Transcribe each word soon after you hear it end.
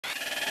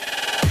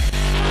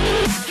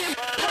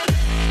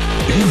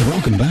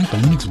Welcome back to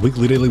Linux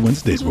Weekly Daily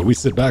Wednesdays, where we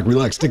sit back,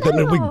 relax, take that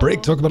midweek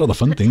break, talk about all the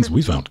fun things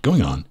we found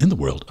going on in the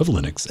world of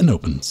Linux and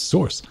open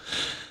source.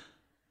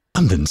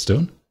 I'm Vin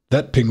Stone.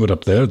 That penguin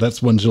up there,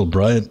 that's one Jill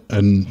Bryant,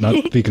 and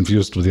not be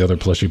confused with the other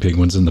plushy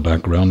penguins in the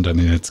background. I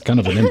mean, it's kind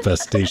of an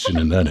infestation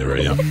in that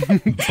area.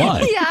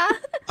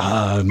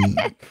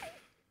 But,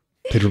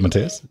 Pedro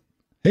Mateus,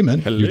 hey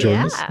man, you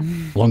joining us,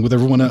 along with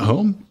everyone at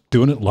home,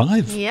 doing it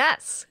live.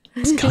 Yes.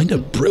 It's kind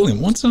of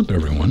brilliant. What's up,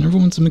 everyone?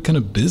 Everyone's been kind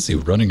of busy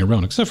running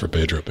around, except for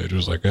Pedro.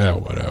 Pedro's like, yeah,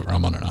 whatever.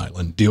 I'm on an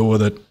island. Deal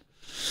with it.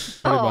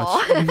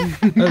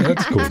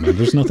 That's cool, man.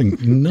 There's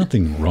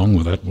nothing wrong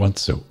with that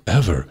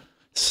whatsoever.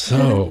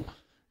 So,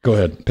 go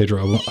ahead,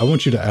 Pedro. I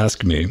want you to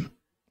ask me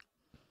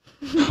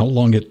how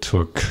long it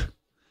took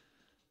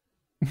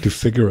to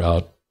figure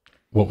out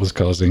what was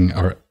causing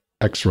our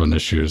X-Run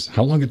issues.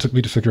 How long it took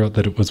me to figure out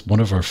that it was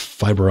one of our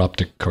fiber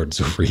optic cards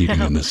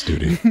overheating in the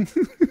studio.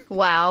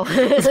 Wow.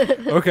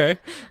 Okay.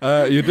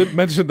 You did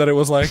mention that it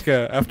was like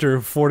after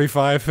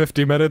 45,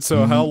 50 minutes,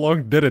 so how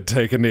long did it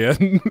take in the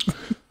end?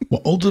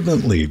 Well,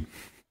 ultimately,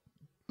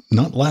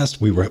 not last,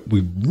 we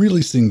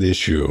really seeing the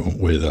issue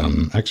with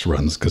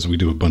X-Runs because we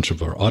do a bunch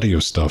of our audio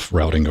stuff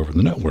routing over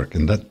the network,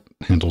 and that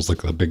handles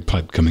like the big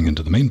pipe coming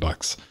into the main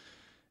box.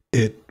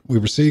 We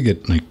were seeing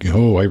it like,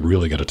 oh, I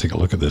really got to take a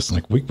look at this. And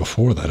like week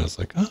before that, I was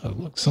like, oh,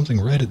 look,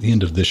 something right at the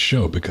end of this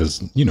show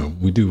because, you know,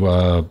 we do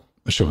a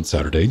show on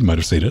Saturday. You might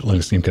have seen it,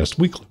 Linux Gamecast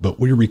Weekly, but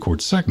we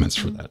record segments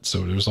for that. So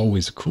there's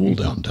always a cool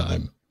down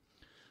time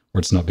where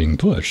it's not being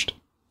pushed.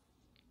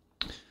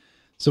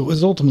 So it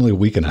was ultimately a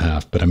week and a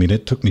half, but I mean,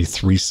 it took me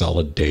 3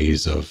 solid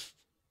days of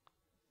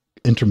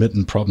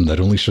intermittent problem that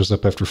only shows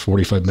up after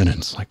 45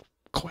 minutes. Like,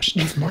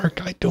 question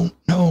mark, I don't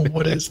know.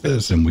 What is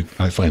this? And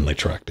I finally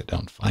tracked it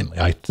down. Finally,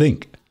 I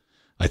think.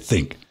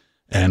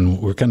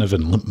 And we're kind of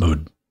in limp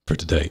mode for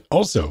today.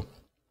 Also,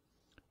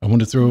 I want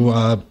to throw,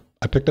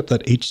 I picked up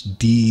that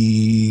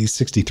HD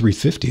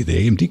 6350,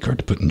 the AMD card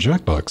to put in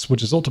Jackbox,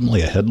 which is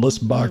ultimately a headless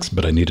box,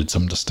 but I needed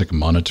something to stick a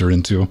monitor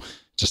into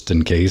just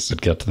in case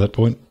it got to that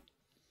point.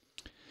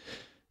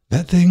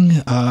 That thing,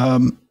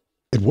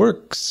 it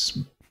works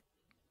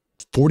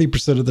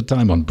 40% of the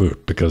time on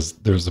boot because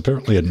there's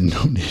apparently a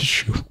known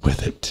issue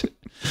with it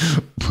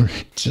where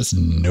it just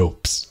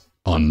nopes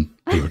on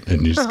boot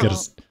and you just get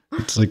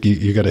it's like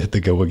you got to hit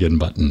the go again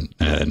button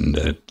and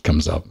it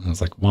comes up. And I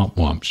was like, womp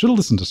womp. Should have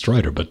listened to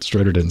Strider, but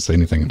Strider didn't say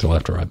anything until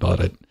after I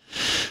bought it.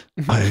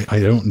 I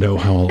don't know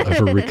how I'll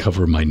ever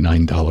recover my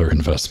 $9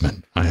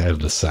 investment. I have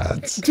the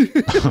sads.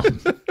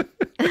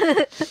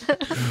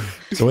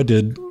 So I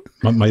did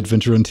my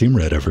adventure on Team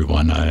Red,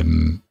 everyone. I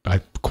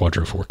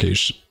Quadro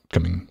 4K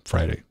coming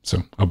Friday.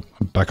 So I'm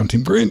back on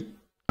Team Green.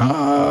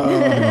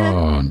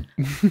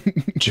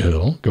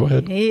 Jill, go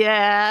ahead.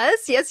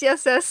 Yes.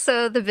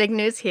 So the big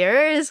news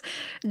here is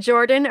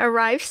Jordan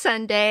arrived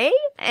Sunday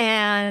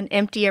and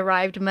Empty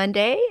arrived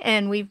Monday,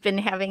 and we've been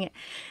having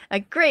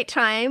a great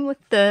time with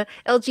the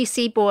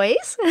LGC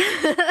boys.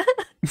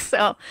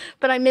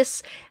 But I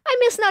miss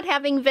not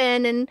having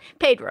Vin and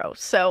Pedro.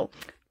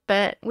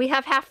 But we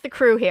have half the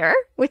crew here,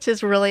 which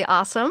is really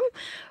awesome.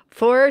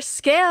 For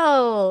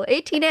Scale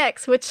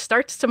 18X, which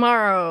starts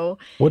tomorrow.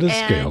 What is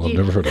Scale? I've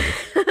never heard of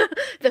it.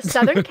 The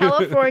Southern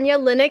California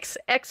Linux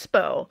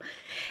Expo.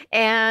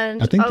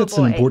 And I think that's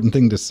an important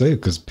thing to say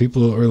because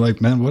people are like,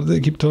 man, what do they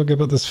keep talking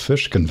about this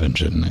fish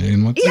convention? I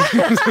mean, what's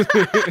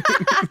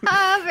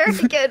Very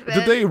good, Ben.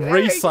 Did they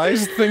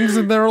resize things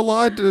in there a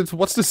lot?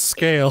 What's the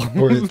scale?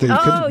 Or they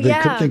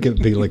could think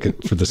it'd be like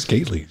for the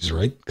Scalies,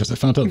 right? Because I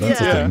found out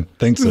that's a thing.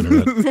 Thanks,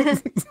 Internet.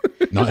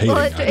 Not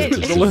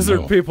hating. The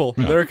lizard people,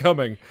 they're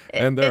coming.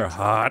 And they're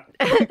hot.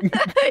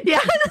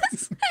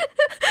 Yes.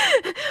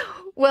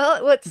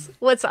 Well,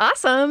 what's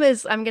awesome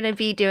is I'm going to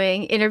be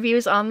doing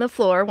interviews on the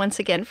floor once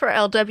again for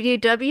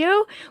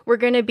LWDW. We're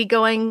going to be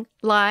going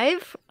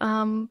live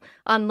on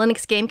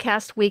Linux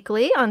Gamecast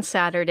Weekly on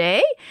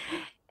Saturday.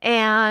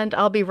 And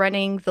I'll be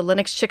running the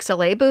Linux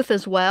Chicks-LA booth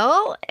as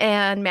well.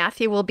 And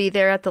Matthew will be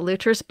there at the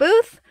Luther's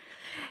booth.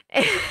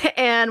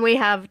 And we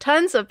have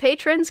tons of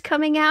patrons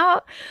coming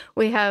out.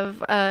 We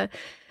have...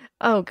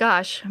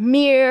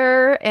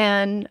 Mir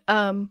and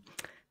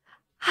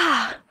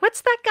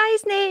what's that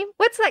guy's name?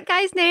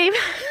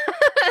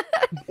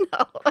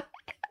 No.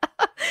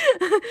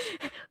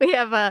 We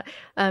have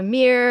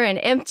Mir and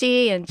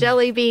Empty and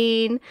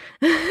Jellybean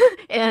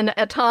and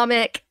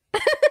Atomic.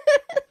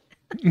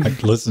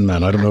 Listen,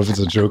 man, I don't know if it's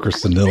a joke or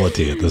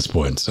senility at this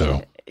point,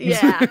 so.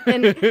 Yeah,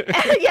 and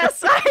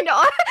yes, I know.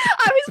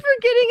 I was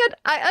forgetting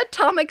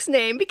Atomic's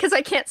name because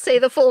I can't say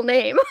the full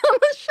name on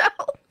the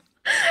show.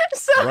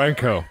 So,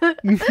 Ranko.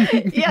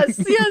 yes.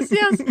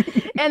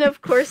 And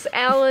of course,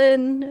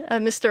 Alan,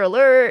 Mr.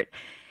 Alert.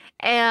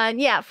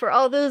 And yeah, for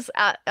all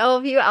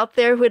of you out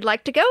there who would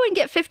like to go and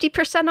get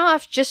 50%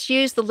 off, just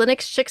use the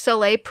Linux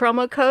Chicks-LA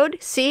promo code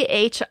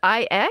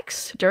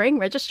CHIX during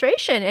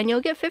registration and you'll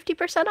get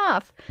 50%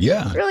 off.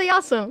 Yeah. Really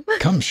awesome.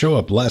 Come show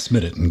up last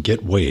minute and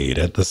get weighed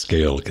at the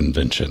Scale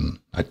convention.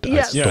 I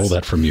stole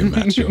that from you,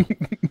 Matthew.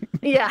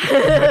 Yeah.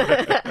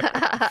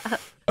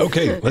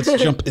 Okay, let's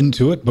jump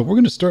into it, but we're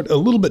going to start a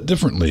little bit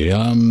differently.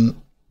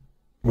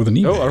 With an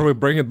eBay. Oh, are we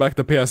bringing back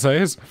the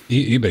PSAs?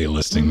 eBay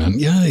listing, man.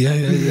 Yeah.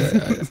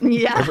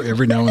 Yeah.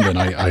 Every now and then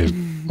I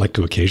like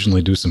to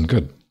occasionally do some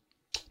good.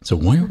 So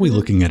why are we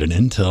looking at an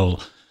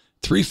Intel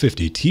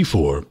 350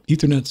 T4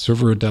 Ethernet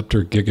server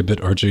adapter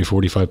gigabit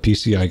RJ45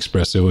 PCI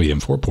Express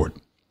OEM 4-port?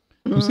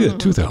 You see that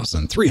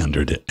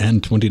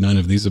 2,329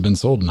 of these have been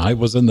sold, and I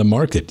was in the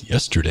market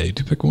yesterday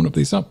to pick one of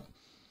these up.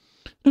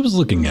 I was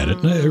looking at it,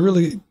 and I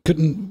really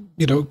couldn't,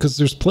 because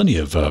there's plenty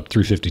of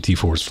 350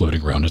 T4s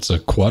floating around. It's a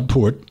quad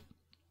port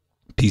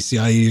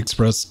PCIe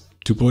Express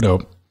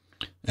 2.0.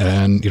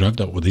 And, I've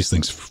dealt with these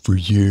things for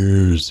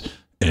years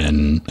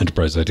in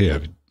enterprise IT. I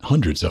have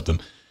hundreds of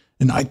them.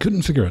 And I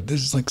couldn't figure out,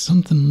 there's like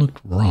something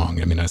looked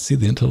wrong. I mean, I see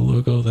the Intel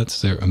logo,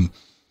 that's there.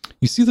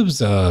 You see those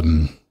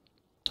 2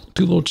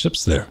 little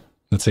chips there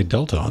that say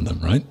Delta on them,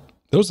 right?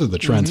 Those are the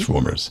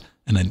transformers.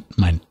 And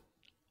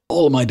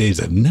all of my days,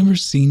 I've never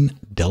seen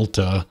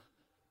Delta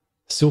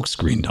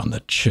silkscreened on the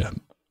chip.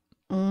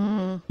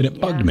 And it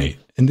bugged me.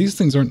 And these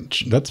things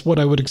that's what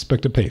I would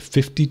expect to pay,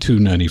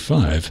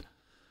 $52.95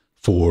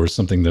 for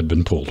something that had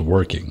been pulled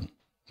working.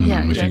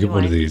 Yeah, if you get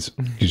one of these,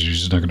 you're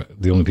just not going to,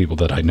 the only people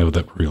that I know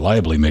that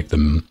reliably make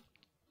them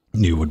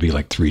new would be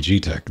like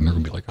 3G Tech, and they're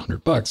going to be like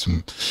 $100.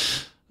 And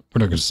we're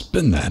not going to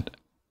spend that.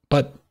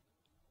 But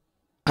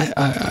I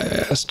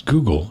asked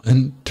Google,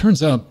 and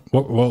turns out,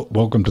 well,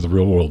 welcome to the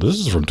real world. This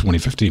is from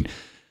 2015.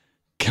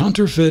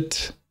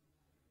 Counterfeit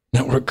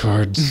network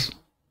cards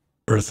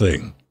are a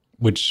thing.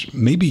 Which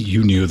maybe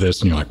you knew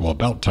this and you're like, well,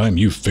 about time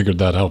you figured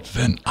that out,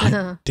 Vin.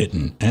 I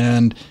didn't.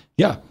 And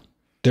yeah,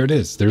 there it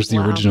is. There's the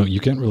original.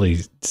 You can't really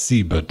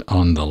see, but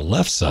on the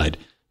left side,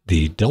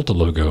 the Delta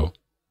logo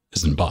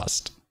is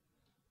embossed.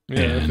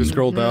 Yeah, if you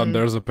scroll down,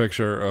 there's a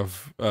picture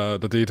of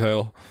the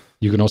detail.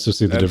 You can also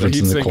see the difference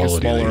in the quality. Is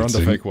smaller on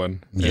the fake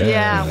one.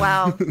 Yeah,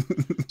 wow.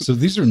 So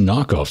these are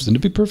knockoffs. And to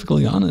be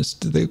perfectly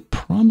honest, they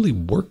probably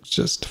work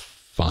just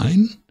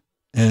fine.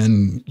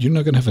 And you're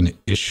not going to have an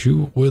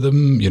issue with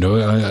them.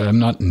 I'm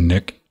not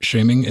neck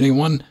shaming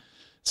anyone.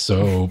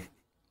 So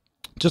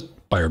just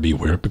buyer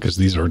beware, because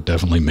these are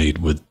definitely made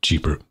with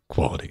cheaper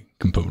quality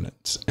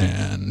components.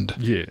 And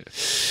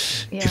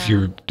if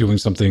you're doing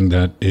something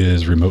that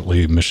is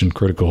remotely mission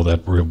critical,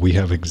 that we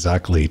have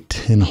exactly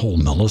 10 whole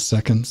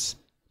milliseconds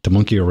to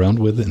monkey around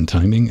with in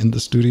timing in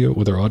the studio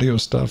with our audio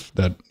stuff,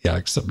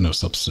 except no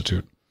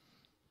substitute.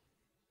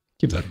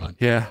 Keep that in mind.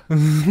 Yeah.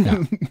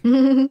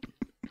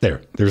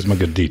 There's my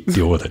good deed.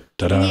 Deal with it.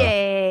 Ta-da.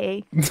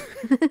 Yay.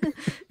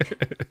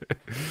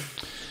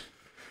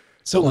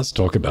 So let's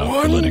talk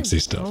about the Linuxy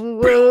stuff.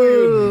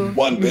 Whoa.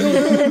 1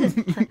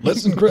 billion.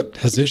 Let's Encrypt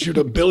has issued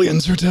 1 billion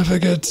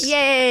certificates.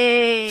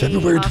 Yay.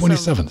 February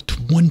 27th,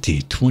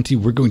 2020.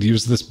 We're going to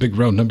use this big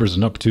round number as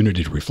an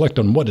opportunity to reflect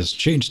on what has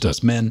changed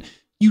us. Man,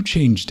 you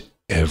changed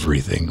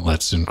everything,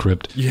 Let's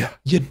Encrypt. Yeah.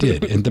 You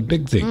did. And the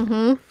big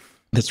thing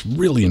that's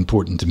really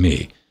important to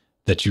me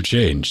that you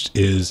changed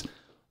is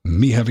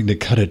me having to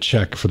cut a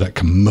check for that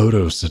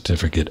Komodo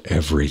certificate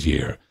every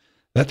year.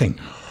 That thing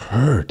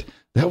hurt.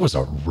 That was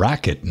a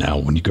racket now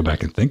when you go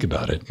back and think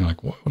about it. You're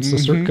like, what's the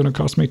cert going to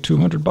cost me?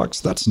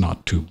 $200? That's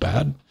not too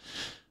bad.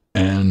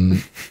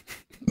 And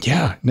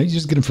now you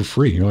just get them for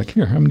free. You're like,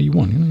 here, how many do you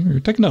want?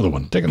 Here, take another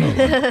one.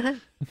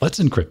 Let's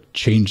Encrypt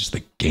changed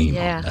the game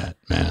on that,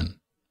 man.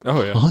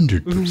 Oh, yeah.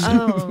 100%.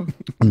 Oh.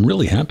 I'm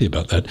really happy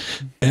about that.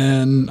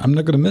 And I'm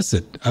not going to miss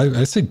it.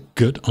 I say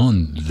good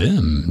on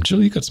them.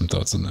 Jill, you got some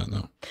thoughts on that,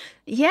 though.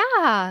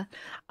 Yeah.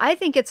 I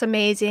think it's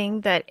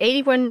amazing that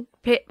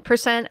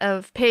 81%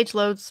 of page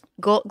loads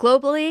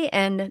globally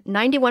and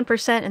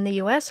 91% in the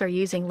US are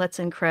using Let's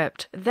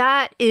Encrypt.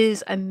 That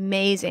is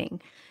amazing.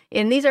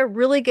 And these are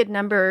really good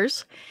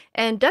numbers,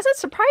 and doesn't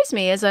surprise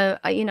me as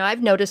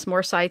I've noticed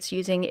more sites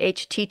using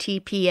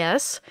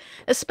HTTPS,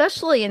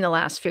 especially in the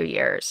last few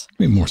years.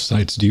 I mean, more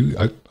sites. Do you?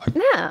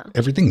 Yeah.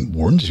 Everything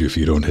warns you if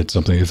you don't hit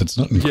something, if it's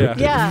not encrypted.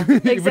 Yeah,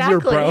 exactly. Even your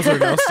browser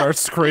now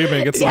starts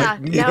screaming. It's now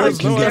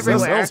it's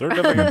everywhere.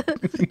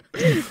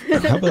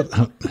 How about,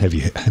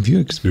 have you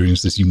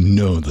experienced this?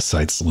 The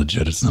site's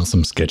legit. It's not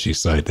some sketchy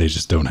site. They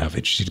just don't have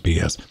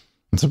HTTPS.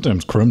 And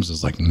sometimes Chrome's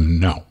is like,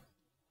 no.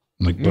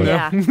 Like, but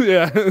yeah.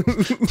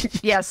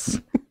 Yes.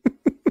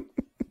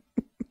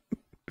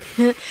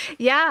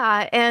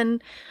 Yeah,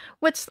 and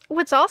what's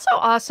also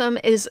awesome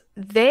is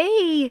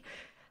they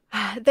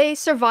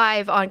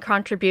survive on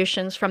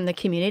contributions from the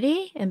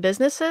community and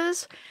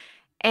businesses,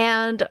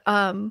 and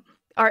are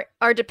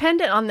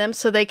dependent on them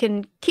so they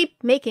can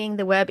keep making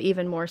the web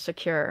even more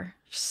secure.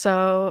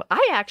 So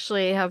I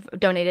actually have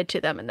donated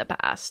to them in the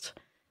past,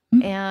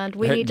 and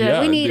we need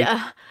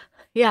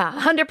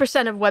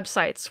 100% of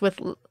websites with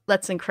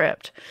Let's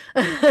Encrypt.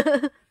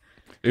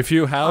 If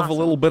you have a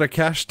little bit of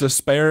cash to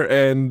spare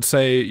and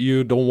say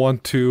you don't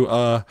want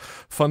to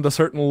fund a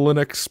certain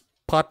Linux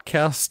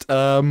podcast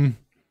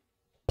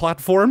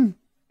platform,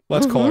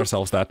 let's call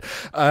ourselves that.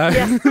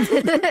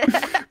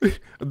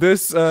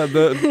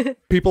 The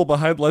people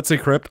behind Let's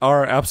Encrypt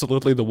are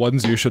absolutely the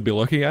ones you should be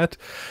looking at.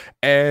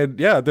 And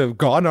yeah,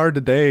 gone are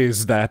the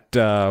days that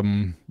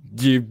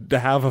you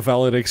have a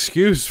valid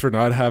excuse for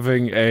not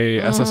having a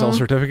SSL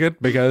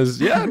certificate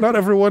because, yeah, not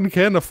everyone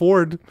can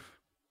afford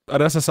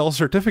an SSL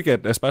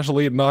certificate,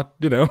 especially not,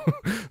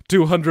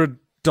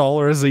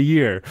 $200 a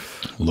year.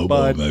 Low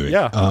but, ball, maybe.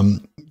 Yeah.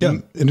 And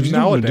if you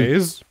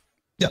nowadays...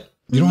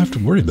 you don't have to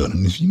worry about it.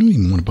 And if you don't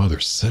even want to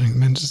bother setting,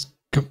 man, just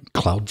go.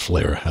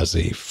 Cloudflare has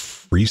a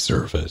free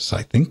service.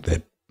 I think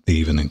that they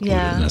even include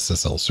an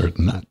SSL cert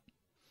in that.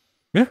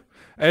 Yeah.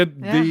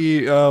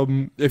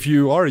 And if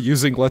you are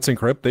using Let's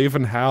Encrypt, they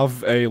even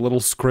have a little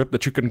script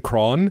that you can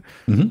cron,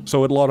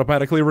 so it'll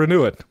automatically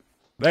renew it.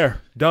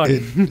 There, done.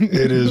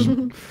 It is.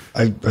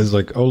 I was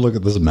like, oh, look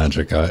at this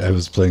magic. I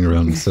was playing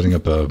around setting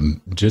up a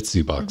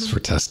Jitsi box for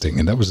testing,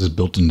 and that was just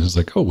built in. It was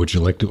like, oh, would you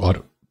like to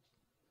auto?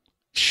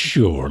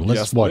 Sure,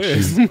 let's watch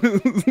you.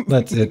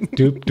 That's it.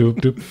 Doop, doop,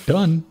 doop.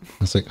 Done. I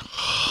was like,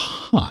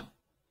 huh.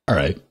 All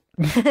right.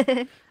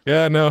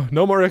 Yeah, no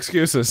more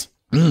excuses.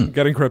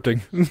 Get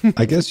encrypting.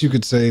 I guess you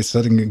could say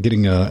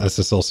getting a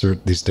SSL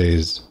cert these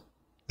days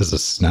is a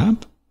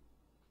snap.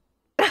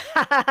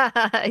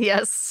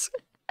 Yes.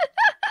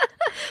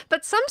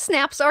 But some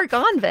snaps are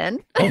gone,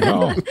 Ben. Oh,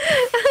 no.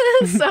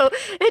 So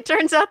it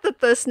turns out that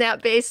the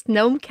snap-based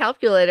GNOME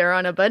calculator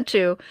on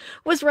Ubuntu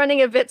was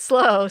running a bit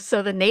slow.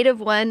 So the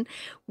native one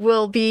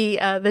will be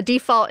the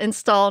default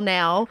install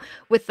now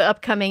with the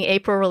upcoming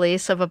April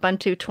release of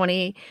Ubuntu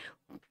 20.04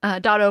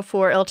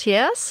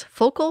 LTS,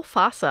 Focal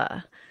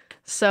Fossa.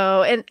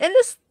 So, and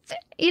this,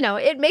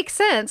 it makes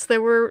sense.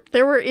 There were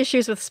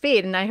issues with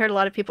speed, and I heard a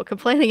lot of people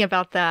complaining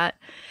about that.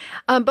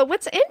 But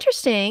what's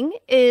interesting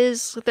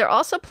is they're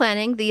also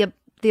planning the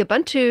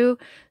Ubuntu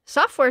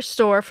software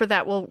store for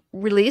that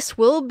release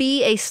will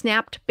be a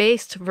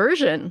snapped-based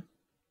version,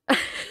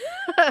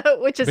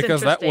 which is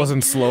because interesting. that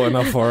wasn't slow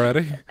enough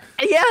already.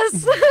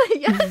 Yes,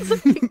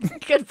 yes,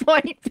 good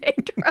point,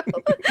 Pedro.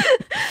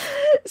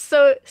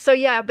 So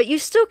yeah, but you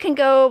still can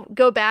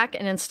go back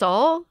and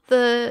install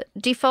the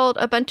default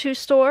Ubuntu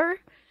store.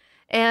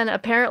 And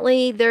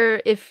apparently,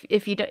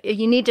 if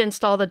you need to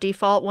install the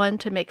default one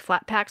to make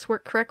Flatpaks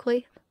work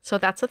correctly, so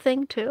that's a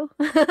thing too.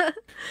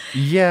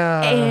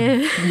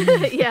 Yeah.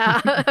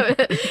 Yeah.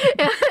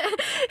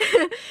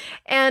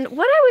 And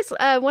what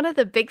one of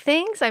the big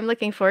things I'm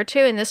looking forward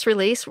to in this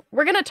release,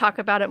 we're going to talk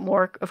about it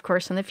more, of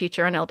course, in the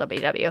future on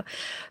LWDW,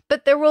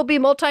 but there will be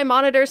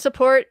multi-monitor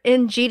support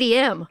in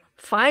GDM.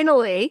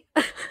 Finally.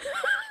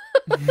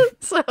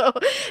 So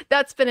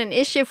that's been an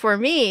issue for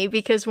me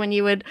because when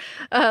you would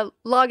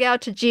log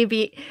out to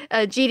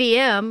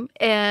GDM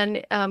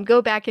and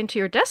go back into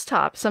your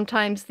desktop,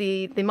 sometimes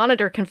the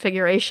monitor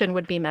configuration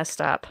would be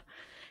messed up.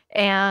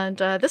 And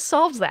this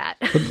solves that.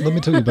 But let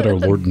me tell you about our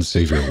Lord and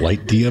Savior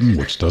LightDM,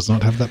 which does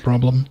not have that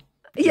problem.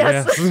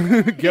 Yes.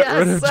 Get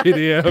rid of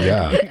GDM.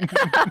 Yeah.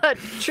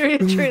 True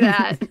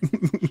that.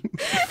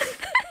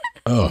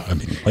 Oh, I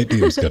mean,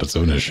 LightDM's got its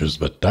own issues,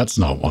 but that's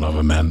not one of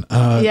them, man.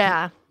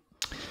 Yeah.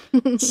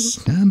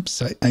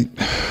 Snaps,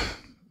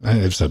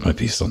 I've said my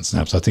piece on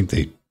snaps. I think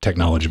the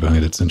technology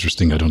behind it's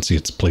interesting. I don't see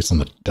its place on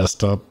the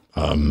desktop.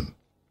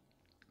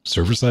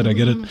 Server side, I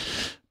get it.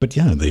 But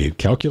yeah, the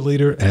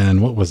calculator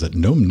and what was it?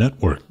 GNOME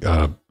Network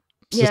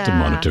system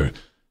monitor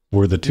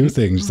were the two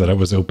things that I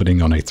was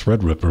opening on a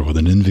Threadripper with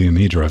an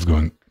NVMe drive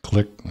going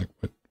click, like,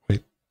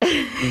 wait,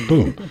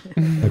 boom.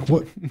 Like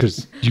what?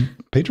 Because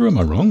Pedro, am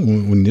I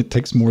wrong? When it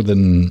takes more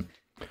than...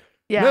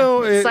 Yeah,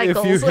 no, if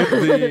cycles. you hit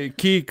the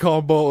key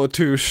combo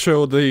to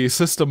show the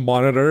system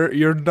monitor,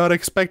 you're not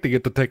expecting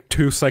it to take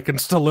 2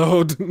 seconds to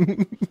load.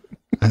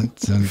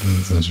 That's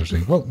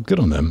interesting. Well, good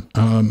on them.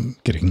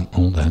 Getting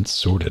all that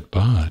sorted,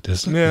 but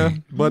isn't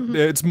it? But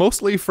it's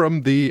mostly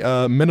from the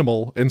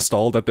minimal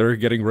install that they're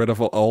getting rid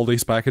of all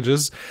these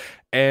packages.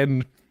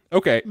 And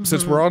okay,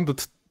 since we're on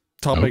the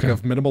topic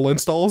of minimal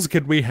installs,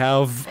 can we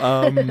have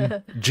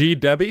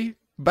GDebi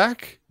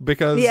back?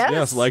 Because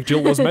yes, like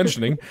Jill was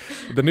mentioning,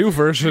 the new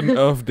version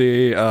of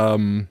the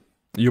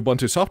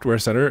Ubuntu Software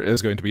Center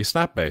is going to be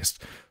snap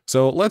based.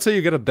 So let's say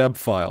you get a deb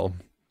file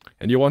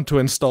and you want to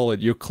install it.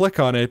 You click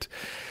on it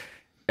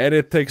and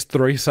it takes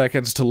 3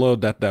 seconds to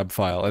load that deb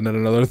file, and then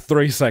another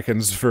 3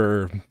 seconds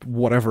for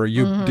whatever the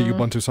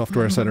Ubuntu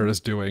Software Center is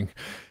doing.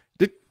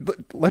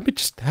 Let me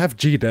just have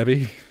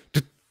GDebi.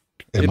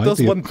 It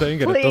does one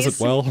thing and it does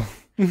it well.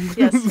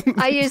 Yes,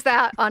 I use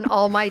that on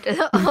all my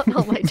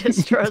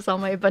distros, all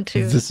my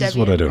Ubuntu. This is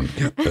what I don't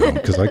get, though,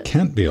 because I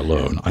can't be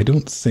alone. I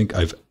don't think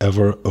I've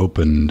ever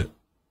opened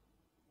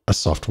a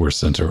software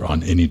center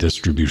on any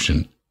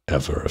distribution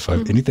ever. If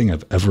anything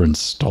I've ever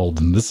installed,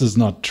 and this is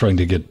not trying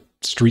to get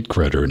street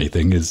cred or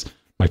anything, is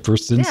my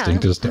first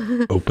instinct is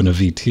to open a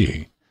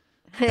VT.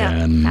 Yeah,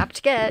 and apt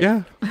to get.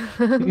 Yeah.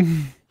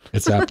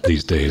 It's apt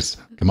these days.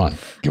 Come on,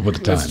 get with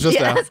the times. It's just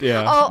apt,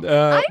 yeah. Oh,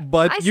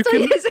 but I you still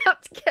can use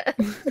apt to get.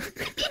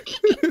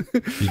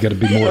 You got to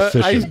be more I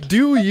efficient.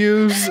 do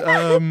use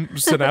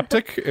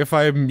Synaptic if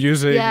I'm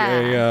using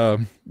a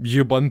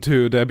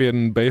Ubuntu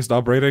Debian-based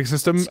operating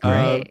system.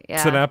 Great,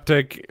 yeah.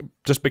 Synaptic,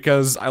 just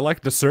because I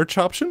like the search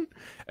option,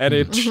 and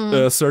it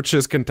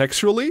searches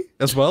contextually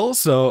as well,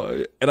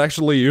 so it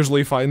actually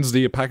usually finds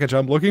the package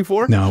I'm looking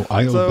for. Now,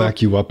 I'll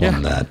back you up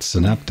on that.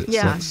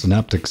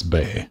 Synaptic's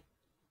Bay.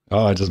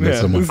 Oh, I just made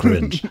someone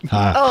cringe.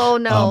 Oh,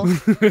 no.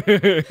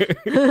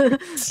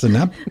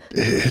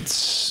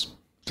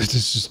 It's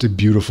just a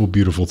beautiful,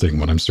 beautiful thing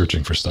when I'm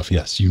searching for stuff.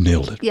 Yes, you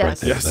nailed it right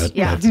there.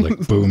 That's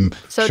like, boom,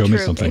 So show true,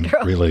 me something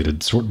Pedro.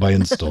 related. Sort by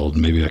installed.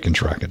 Maybe I can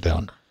track it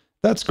down.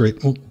 That's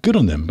great. Well, good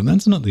on them. But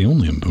that's not the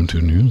only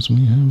Ubuntu news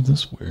we have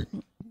this week.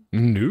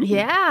 No.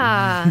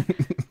 Yeah.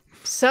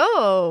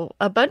 So,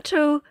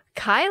 Ubuntu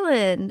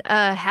Kylan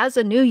has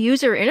a new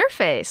user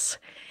interface.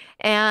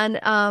 And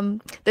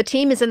the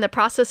team is in the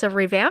process of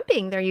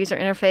revamping their user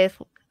interface,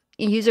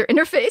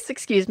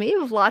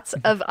 with lots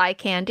of eye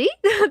candy,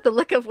 the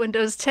look of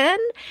Windows 10,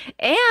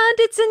 and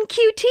it's in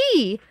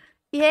Qt.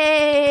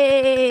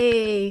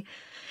 Yay!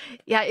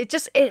 Yeah,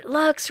 it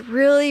looks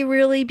really,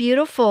 really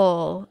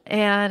beautiful,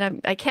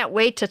 and I can't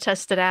wait to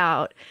test it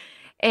out.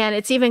 And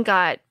it's even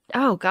got,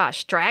 oh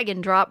gosh, drag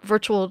and drop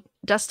virtual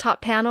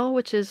desktop panel,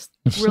 which is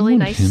If really someone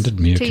nice handed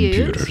me a to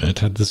computer use. and it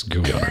had this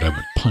GUI on it, I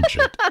would punch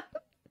it.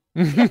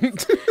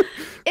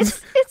 It's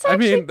I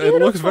mean, actually it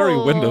looks very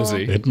beautiful.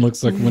 Windowsy. It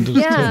looks like Windows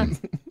Yeah. 10.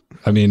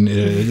 I mean,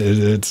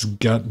 it's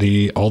got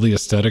all the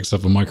aesthetics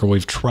of a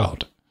microwave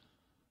trout.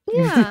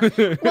 Yeah.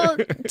 Well,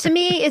 to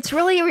me, it's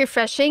really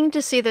refreshing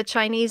to see the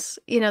Chinese,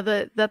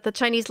 that the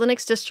Chinese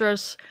Linux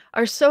distros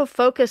are so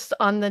focused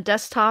on the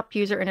desktop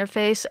user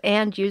interface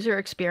and user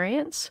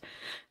experience.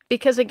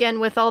 Because again,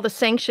 with all the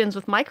sanctions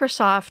with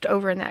Microsoft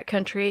over in that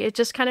country, it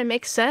just kind of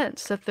makes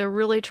sense that they're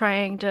really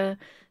trying to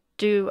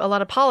do a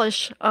lot of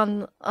polish on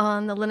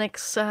the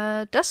Linux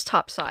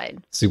desktop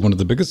side. See, one of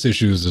the biggest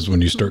issues is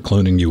when you start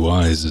cloning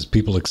UIs is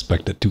people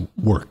expect it to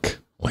work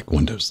like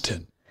Windows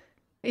 10.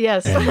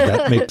 Yes. And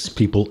that makes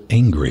people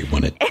angry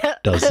when it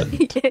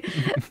doesn't.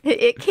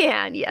 It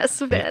can,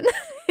 yes, Ben.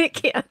 It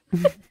can.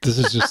 This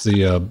is just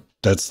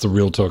that's the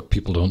real talk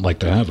people don't like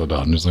to have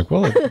about. And it's like,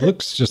 well, it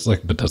looks just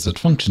like, but does it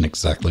function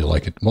exactly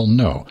like it? Well,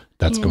 no,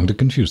 that's going to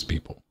confuse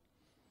people.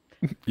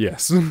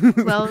 Yes.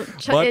 Well,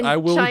 But in I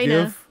will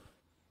China,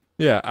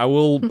 I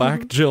will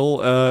back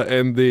Jill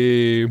and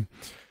the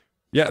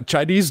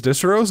Chinese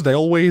distros. They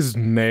always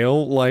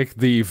nail like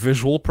the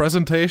visual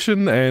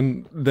presentation,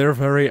 and they're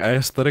very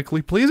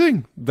aesthetically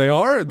pleasing. They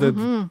are.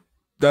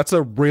 That's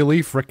a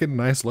really freaking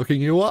nice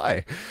looking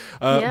UI.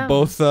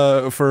 Both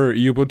for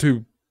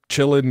Ubuntu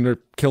Chillin or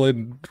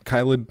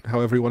Kylan,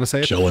 however you want to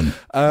say it. Chillin'.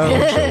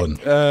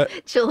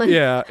 Chillin'. chilling.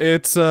 Yeah,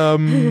 it's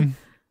and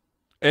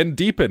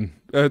Deepin.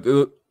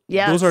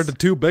 Yes. Those are the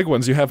two big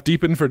ones. You have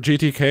Deepin for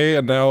GTK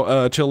and now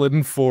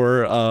Chillin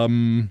for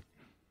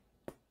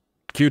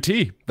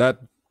Qt.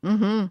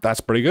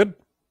 That's pretty good.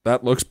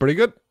 That looks pretty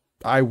good.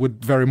 I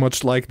would very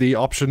much like the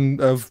option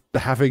of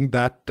having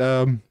that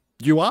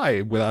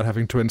UI without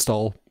having to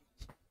install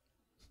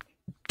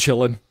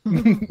Chillin.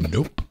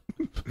 Nope.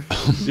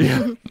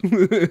 Yeah.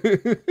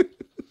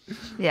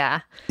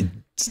 Yeah.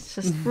 It's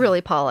just really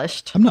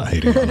polished. I'm not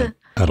hating on it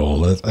at all.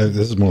 This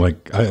is more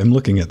like I'm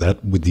looking at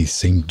that with the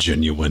same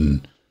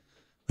genuine,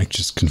 like,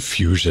 just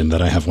confusion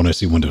that I have when I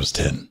see Windows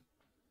 10.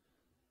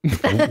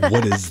 Like,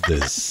 what is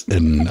this?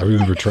 And I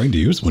remember trying to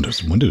use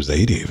Windows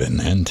 8 even,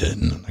 and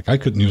 10. Like, I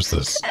couldn't use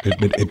this.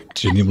 It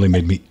genuinely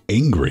made me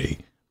angry.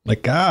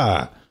 Like,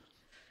 why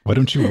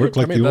don't you work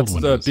like the old that's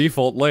Windows? the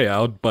default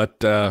layout, but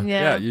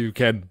you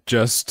can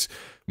just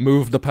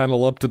move the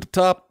panel up to the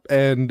top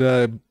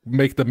and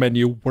make the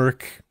menu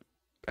work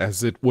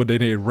as it would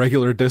in a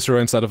regular distro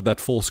instead of that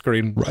full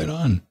screen. Right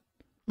on.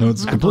 No,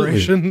 it's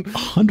completely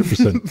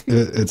 100%.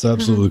 It's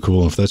absolutely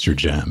cool if that's your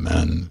jam,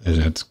 man. And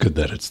it's good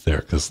that it's there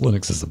because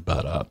Linux is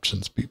about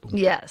options, people.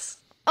 Yes.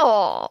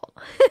 Oh.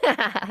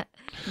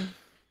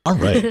 All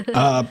right.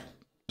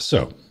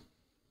 So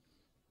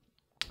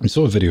I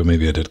saw a video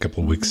maybe I did a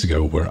couple of weeks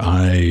ago where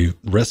I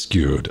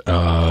rescued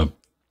a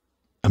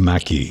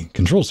Mackie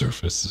control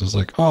surface. It was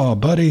like, oh,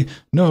 buddy,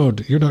 no,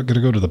 you're not going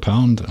to go to the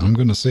pound. I'm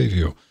going to save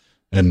you.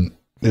 And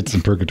it's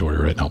in purgatory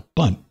right now.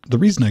 But the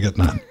reason I get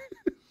that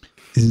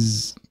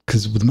is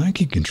because with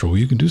Mackie control,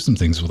 you can do some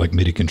things with like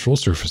MIDI control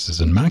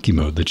surfaces in Mackie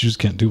mode that you just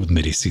can't do with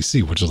MIDI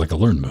CC, which is like a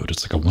learn mode.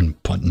 It's like a one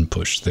button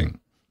push thing.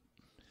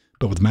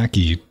 But with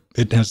Mackie,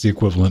 it has the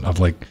equivalent of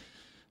like,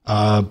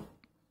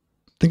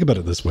 think about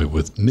it this way.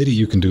 With MIDI,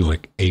 you can do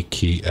like a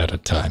key at a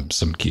time,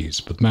 some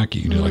keys. With Mackie,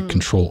 you can do like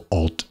Control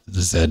Alt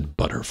Z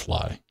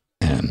butterfly.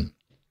 And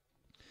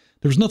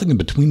there's nothing in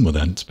between with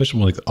that,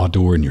 especially with like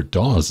Adore and your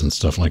DAWs and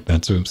stuff like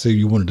that. So say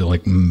you wanted to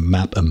like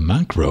map a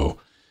macro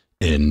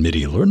in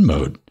MIDI learn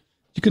mode,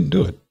 you couldn't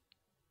do it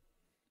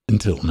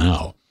until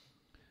now.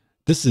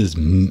 This is,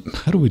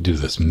 how do we do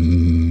this?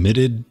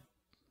 Mid.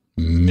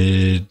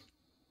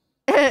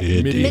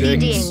 MIDI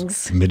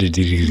dings. MIDI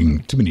ding.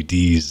 Too many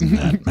D's in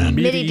that, man.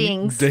 MIDI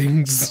dings.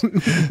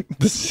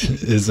 This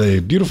is a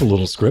beautiful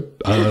little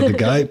script. The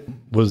guy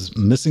was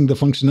missing the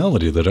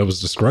functionality that I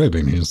was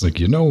describing. He was like,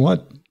 you know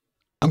what?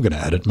 I'm going to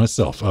add it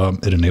myself.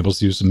 It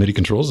enables use of MIDI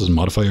controls as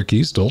modifier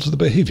keys to alter the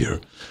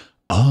behavior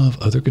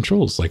of other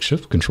controls like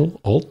Shift,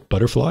 Control, Alt,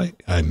 Butterfly.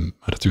 I might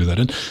have threw that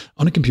in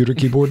on a computer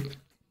keyboard.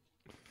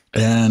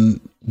 And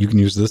you can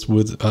use this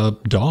with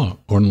DAW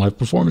or in live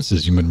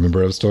performances. You might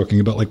remember I was talking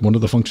about like one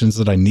of the functions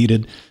that I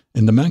needed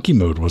in the Mackie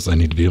mode was I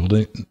need to be able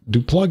to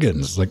do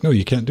plugins. Like, no,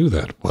 you can't do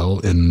that. Well,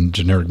 in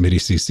generic MIDI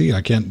CC,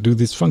 I can't do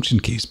these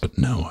function keys, but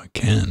no, I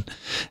can.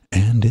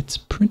 And it's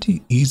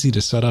pretty easy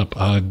to set up.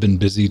 I've been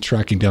busy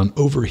tracking down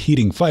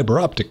overheating fiber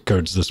optic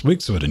cards this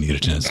week, so I didn't get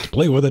a chance to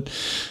play with it.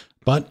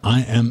 But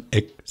I am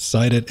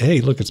excited.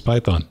 Hey, look, it's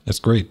Python. That's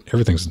great.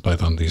 Everything's in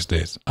Python these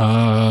days.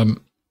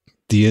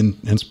 The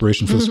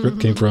inspiration for the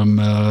script came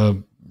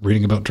from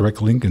reading about Direct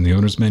Link in the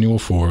owner's manual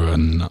for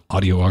an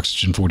Audio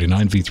Oxygen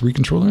 49 V3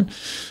 controller,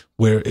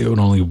 where it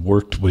only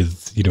worked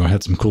with, you know, I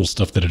had some cool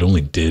stuff that it only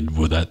did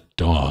with that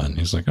DAW. And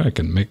he's like, I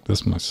can make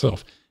this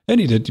myself. And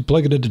he did. You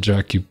plug it into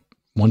jack, you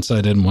one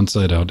side in, one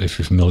side out. If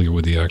you're familiar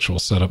with the actual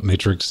setup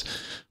matrix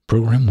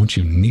program, once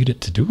you need it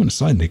to do and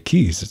assign the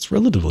keys, it's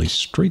relatively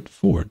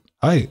straightforward.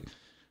 I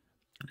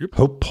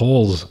hope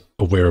Paul's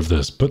aware of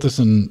this. Put this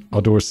in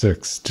Audor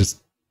 6. Just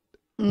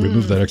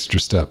remove that extra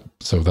step,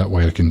 so that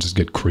way I can just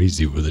get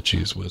crazy with the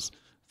cheese whiz.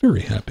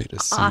 Very happy to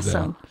see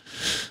that.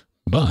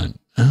 But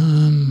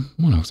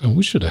what else? Oh,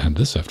 we should have had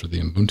this after the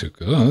Ubuntu,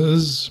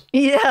 because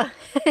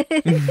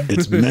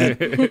it's meant.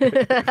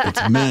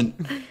 It's meant.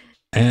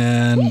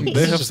 And They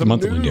this have is just some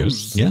monthly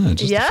news. Yeah,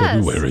 just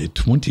February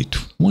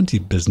 2020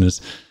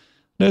 business.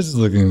 This is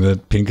looking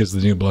that pink is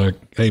the new black.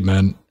 Hey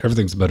man,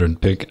 everything's better in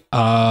pink.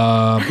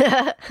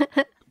 But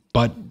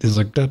it's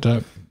like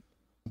that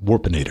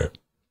Warpinator.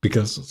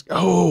 Because, it's,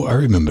 oh, I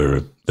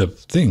remember the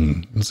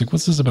thing. It's like,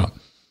 what's this about?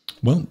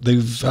 Well,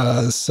 they've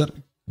set,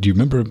 do you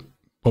remember,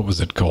 what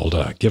was it called?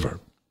 Giver.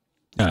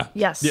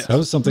 Yes. That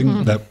was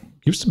something that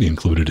used to be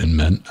included in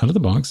Mint out of the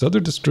box.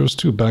 Other distros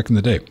too back in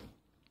the day.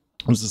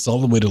 It was a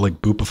solid way to like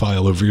boop a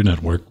file over your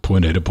network,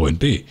 point A to point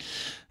B.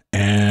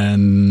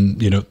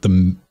 And, you know,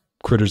 the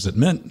critters at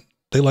Mint,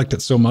 they liked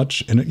it so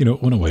much, and it, you know,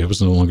 it went away. It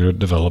was no longer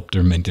developed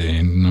or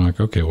maintained. And they're like,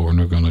 okay, well, we're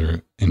not going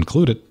to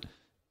include it.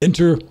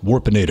 Enter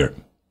Warpinator.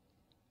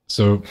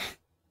 So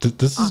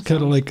this is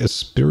kind of like a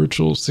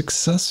spiritual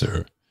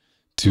successor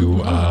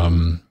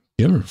to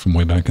Giver from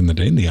way back in the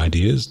day. And the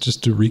idea is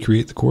just to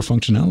recreate the core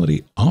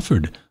functionality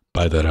offered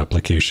by that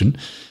application.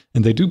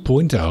 And they do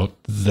point out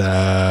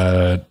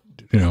that,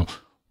 you know,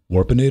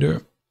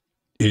 Warpinator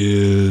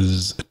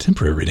is a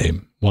temporary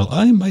name. While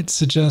I might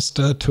suggest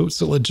totes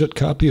a legit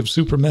copy of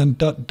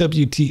Superman.wtf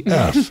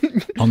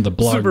on the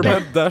blog.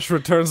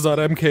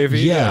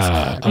 Superman-returns.mkv.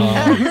 Yeah.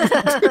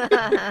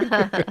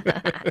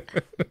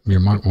 You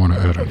might want to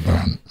edit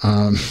that.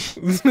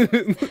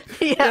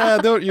 Yeah,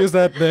 don't use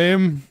that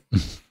name.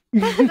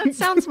 That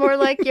sounds more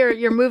like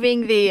you're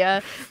moving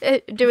the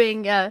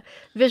doing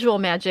visual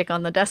magic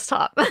on the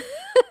desktop.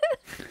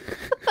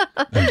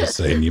 I'm just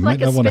saying, you Like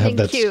might not a want to have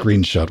that spinning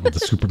cube. screenshot with the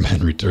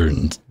Superman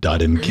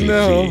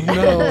Returns.mkv.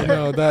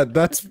 No,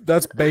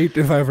 that's bait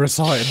if I ever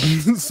saw it.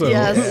 So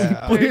Yes,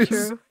 very please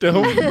true.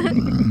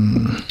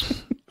 don't.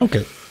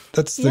 Okay,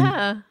 that's the thing.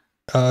 Yeah.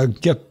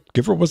 Yeah,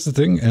 Giver was the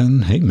thing,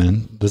 and hey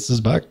man, this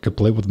is back.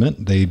 Play with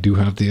Mint. They do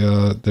have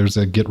the there's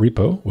a Git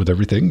repo with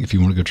everything if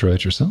you want to go try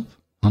it yourself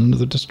on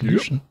another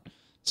distribution.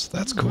 So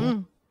that's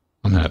cool.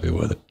 I'm happy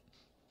with it.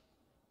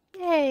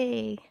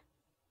 Yay.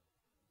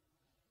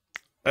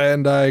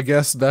 And I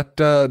guess that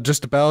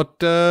just about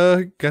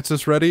gets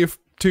us ready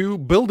to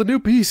build a new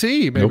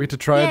PC, maybe to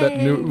try that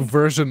new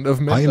version of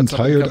Mint. I am that's up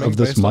and tired coming of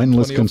this based on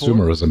mindless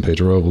 2004. consumerism,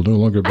 Pedro. I will no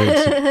longer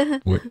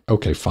build. Wait,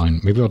 okay,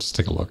 fine. Maybe I'll just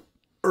take a look.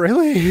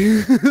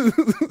 Really?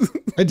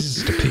 I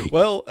just to pee.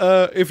 Well,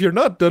 if you're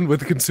not done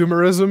with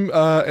consumerism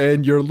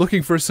and you're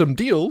looking for some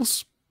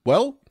deals,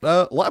 well,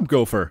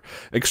 Gopher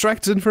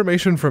extracts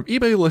information from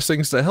eBay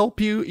listings to help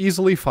you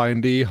easily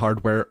find the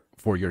hardware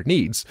for your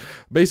needs.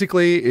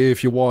 Basically,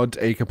 if you want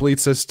a complete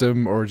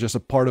system or just a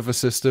part of a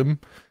system,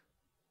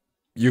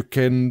 you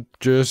can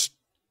just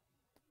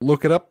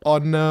look it up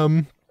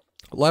on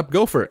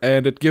Gopher,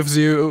 and it gives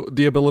you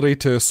the ability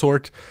to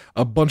sort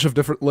a bunch of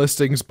different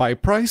listings by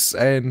price,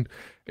 and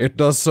it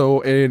does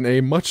so in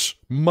a much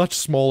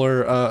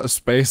smaller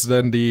space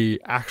than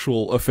the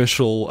actual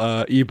official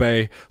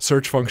eBay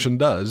search function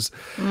does.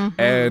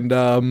 And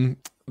down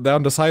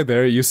the side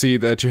there, you see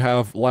that you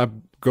have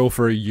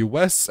Gopher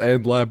US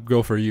and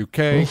Gopher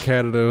UK,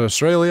 Canada and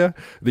Australia.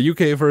 The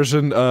UK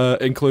version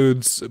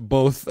includes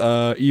both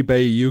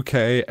eBay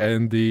UK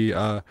and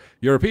the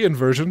European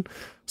version.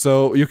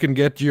 So you can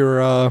get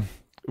your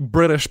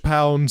British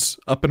pounds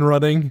up and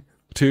running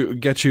to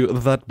get you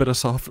that bit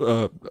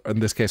of in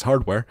this case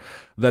hardware,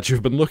 that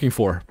you've been looking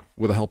for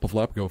with the help of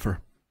Gopher.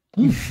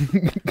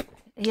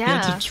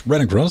 Yeah. I just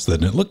ran across that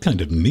and it looked kind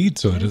of neat,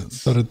 so I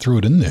thought I'd throw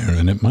it in there,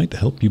 and it might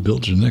help you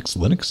build your next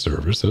Linux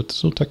server, so it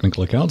still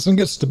technically counts and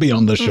gets to be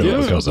on the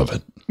show because of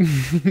it.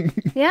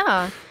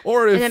 Yeah.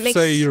 Or if,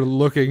 say, you're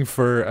looking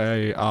for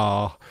a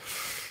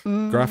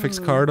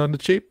graphics card on the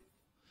cheap.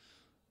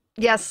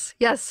 Yes.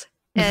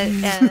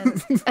 And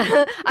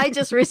I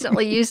just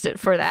recently used it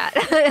for that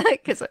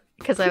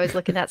because I was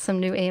looking at some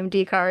new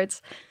AMD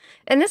cards.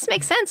 And this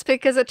makes sense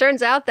because it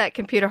turns out that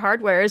computer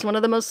hardware is one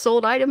of the most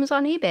sold items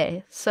on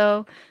eBay.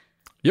 So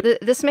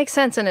this makes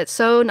sense, and it's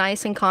so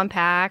nice and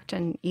compact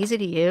and easy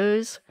to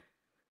use.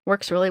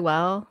 Works really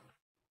well.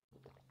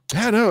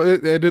 Yeah, no,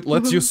 it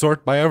lets you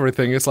sort by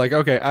everything. It's like,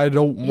 okay, I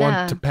don't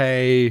want to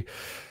pay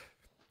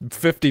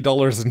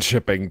 $50 in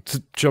shipping.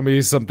 Show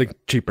me something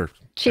cheaper.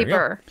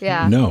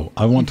 Yeah. No,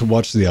 I want to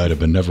watch the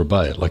item and never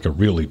buy it like a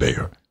real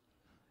eBayer.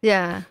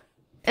 Yeah.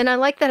 And I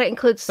like that it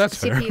includes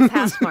CPU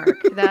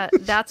passmark.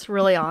 That's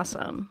really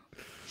awesome.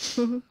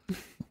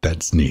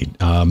 That's neat.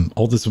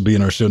 All this will be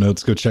in our show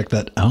notes. Go check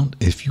that out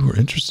if you are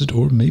interested,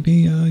 or maybe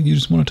you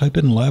just want to type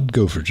in Lab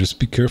Gopher. Just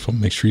be careful.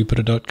 Make sure you put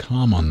a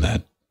 .com on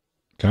that.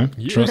 Okay?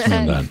 Yeah. Trust me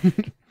on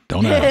that.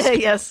 Don't ask.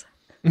 Yes.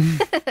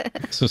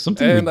 So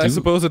something and I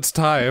suppose it's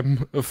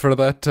time for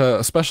that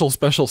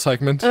special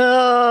segment.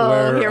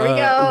 Where here we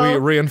go. We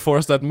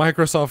reinforce that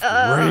Microsoft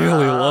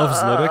really loves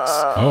Linux.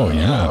 Oh,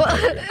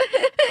 yeah.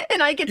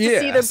 And I get to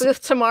see their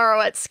booth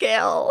tomorrow at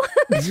Scale.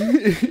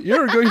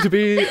 You're going to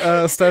be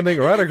standing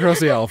right across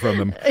the aisle from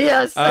them.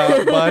 Yes.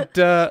 But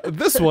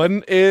this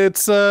one,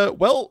 it's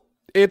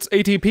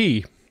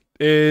ATP.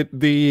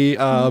 The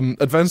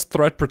Advanced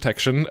Threat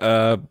Protection,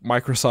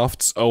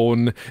 Microsoft's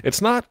own,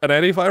 it's not an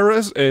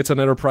antivirus, it's an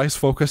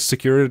enterprise-focused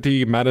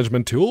security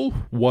management tool,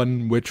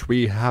 one which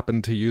we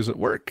happen to use at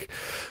work.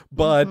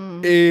 But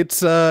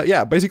it's,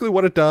 basically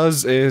what it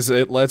does is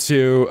it lets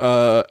you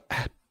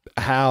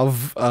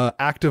have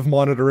active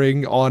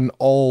monitoring on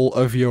all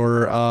of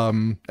your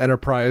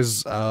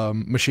enterprise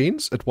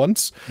machines at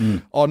once.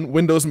 On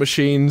Windows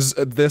machines,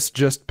 this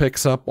just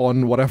picks up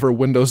on whatever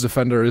Windows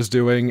Defender is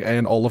doing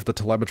and all of the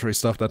telemetry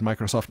stuff that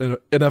Microsoft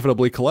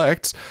inevitably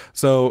collects.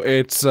 So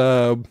it's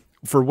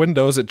for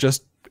Windows, it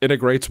just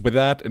integrates with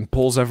that and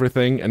pulls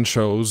everything and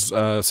shows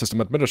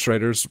system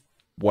administrators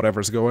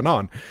whatever's going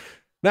on.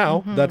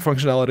 Now, that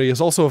functionality is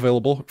also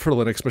available for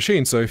Linux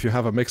machines, so if you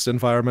have a mixed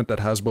environment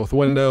that has both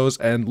Windows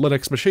and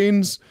Linux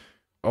machines,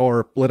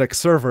 or Linux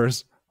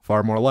servers,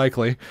 far more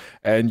likely,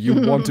 and you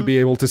want to be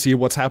able to see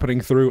what's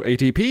happening through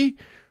ATP,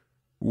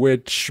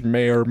 which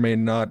may or may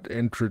not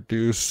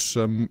introduce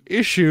some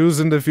issues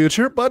in the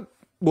future, but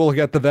we'll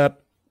get to that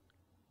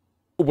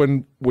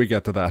when we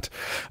get to that.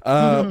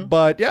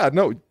 But yeah,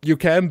 no, you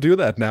can do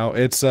that now.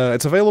 It's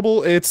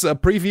available. It's a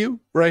preview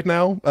right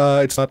now.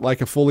 It's not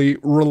like a fully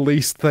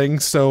released thing,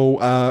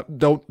 so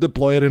don't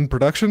deploy it in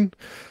production,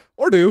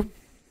 or do.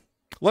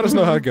 Let us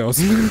know how it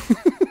goes.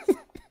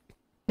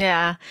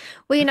 Yeah.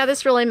 Well,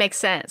 this really makes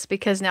sense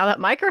because now that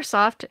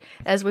Microsoft,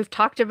 as we've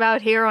talked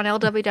about here on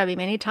LWW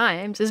many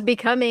times, is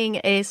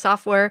becoming a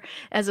software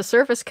as a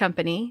service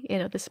company,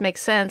 this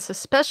makes sense,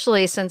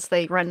 especially since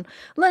they run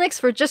Linux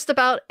for just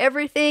about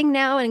everything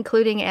now,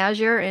 including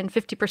Azure, and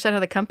 50%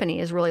 of the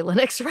company is really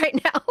Linux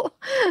right now.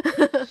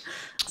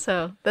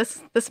 So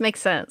this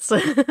makes sense.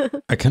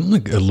 I kind of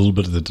like a little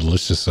bit of the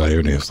delicious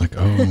irony. It's like,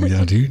 oh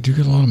yeah, do you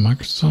get a lot of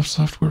Microsoft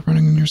software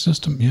running in your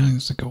system? Yeah,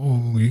 it's like,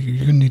 oh,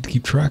 you're gonna need to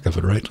keep track of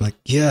it, right? Like,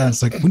 yeah,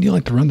 it's like, wouldn't you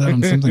like to run that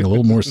on something a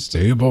little more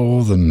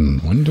stable than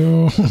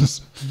Windows?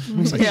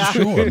 It's like,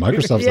 sure.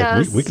 Microsoft's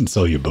like, we can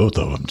sell you both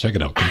of them. Check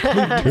it out,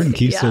 complete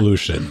turnkey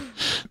solution.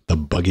 The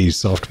buggy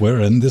software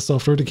and the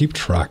software to keep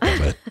track of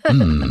it.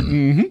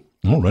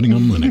 All running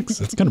on Linux.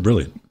 That's kind of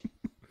brilliant.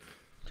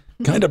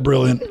 Kind of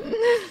brilliant.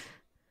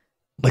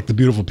 Like the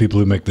beautiful people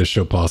who make this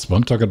show possible.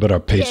 I'm talking about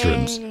our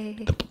patrons.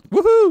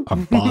 Our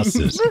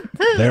bosses.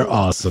 They're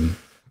awesome.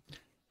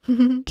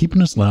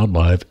 Keeping us loud,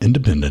 live,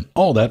 independent,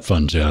 all that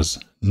fun jazz.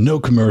 No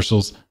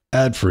commercials,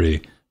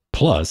 ad-free.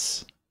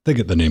 Plus, they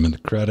get the name and the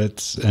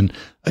credits and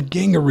a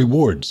gang of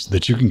rewards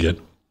that you can get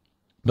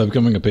by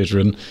becoming a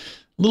patron.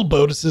 Little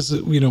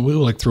bonuses, we'll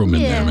like throw them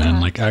in there, man.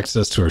 Like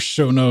access to our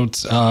show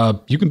notes.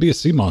 You can be a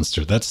sea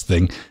monster. That's the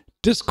thing.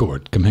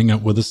 Discord. Come hang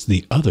out with us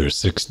the other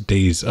 6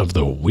 days of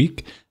the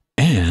week.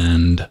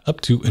 And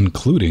up to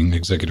including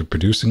executive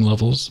producing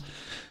levels.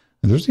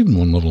 And there's even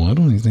one level I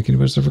don't even think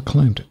anybody's ever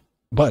claimed.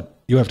 But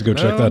you have to go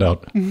check that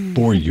out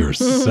for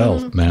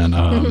yourself, man.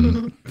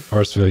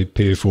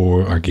 RSVP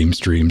for our game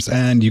streams.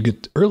 And you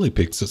get early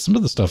picks at some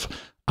of the stuff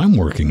I'm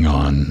working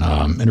on.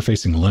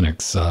 Interfacing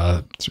Linux,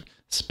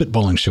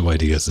 spitballing show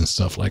ideas and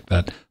stuff like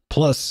that.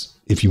 Plus,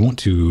 if you want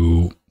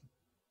to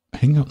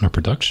hang out in our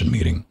production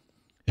meeting,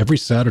 every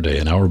Saturday,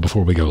 an hour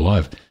before we go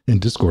live in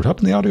Discord, hop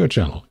in the audio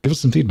channel, give us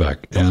some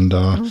feedback, and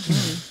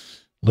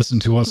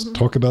listen to us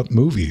talk about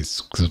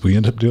movies, because we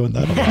end up doing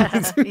that a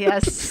lot.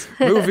 Yes.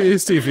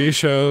 Movies, TV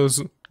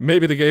shows,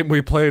 Maybe the game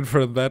we played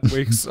for that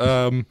week's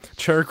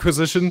chair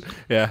acquisition.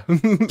 Yeah.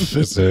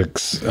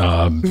 Physics.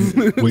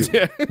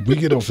 We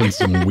get off in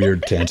some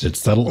weird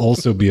tangents. That'll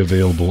also be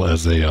available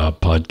as a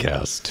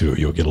podcast, too.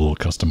 You'll get a little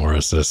custom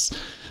RSS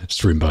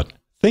stream. But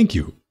thank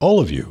you, all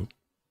of you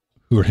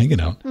who are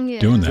hanging out,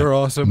 doing that. You're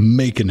awesome.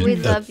 Making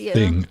it a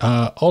thing.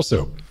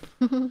 Also,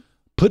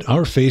 put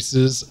our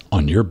faces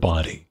on your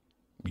body.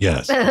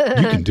 Yes,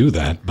 you can do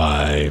that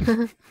by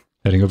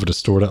heading over to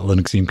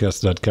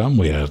store.linuxthemecast.com.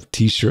 We have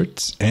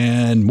t-shirts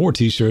and more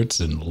t-shirts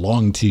and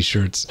long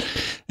t-shirts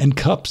and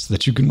cups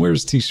that you can wear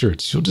as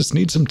t-shirts. You'll just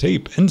need some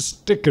tape and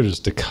stickers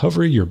to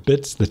cover your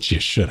bits that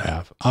you should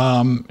have,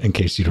 in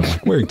case you don't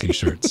like wearing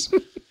t-shirts.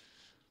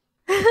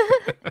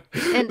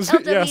 And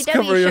LWDW yes,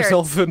 cover shirts.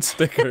 yourself in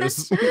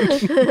stickers.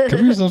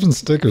 Cover yourself in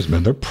stickers,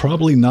 man. They're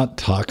probably not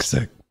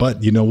toxic,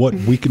 but you know what?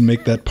 We can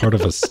make that part of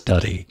a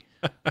study.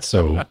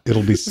 So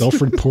it'll be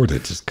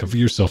self-reported. Just cover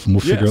yourself and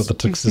we'll figure out the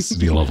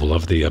toxicity level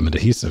of the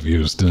adhesive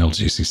used in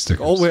LGC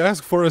stickers. All we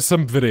ask for is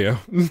some video.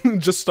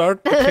 Just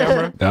start the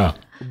camera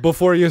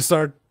before you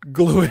start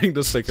gluing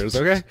the stickers,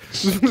 okay?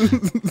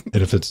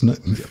 And if it's not,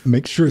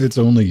 make sure it's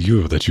only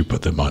you that you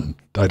put them on.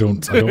 I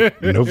don't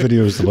no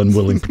videos of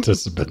unwilling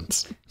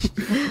participants.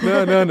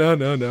 No.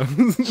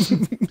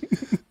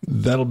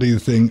 That'll be the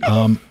thing.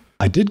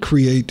 I did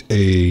create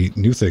a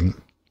new thing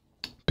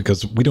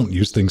because we don't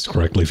use things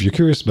correctly. If you're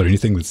curious about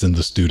anything that's in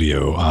the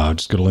studio,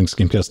 just go to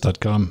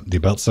linuxgamecast.com, the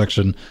About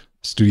section,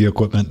 studio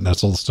equipment.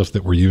 That's all the stuff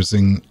that we're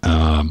using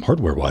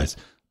hardware-wise.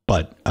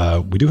 But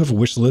we do have a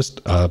wish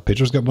list.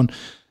 Pedro's got one.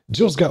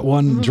 Jill's got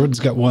one. Jordan's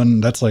got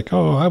one. That's like,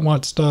 oh, I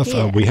want stuff.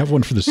 Yeah. We have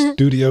one for the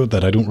studio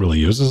that I don't really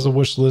use as a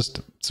wish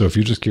list. So if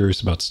you're just curious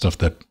about stuff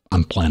that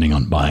I'm planning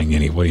on buying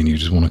anyway and you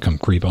just want to come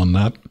creep on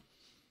that,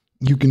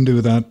 you can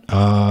do that.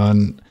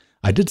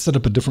 I did set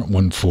up a different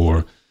one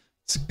for...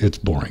 It's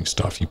boring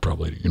stuff. You're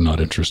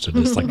not interested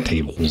in. It's like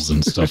tables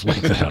and stuff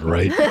like that,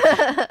 right?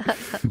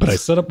 But I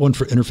set up one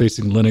for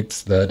interfacing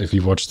Linux that if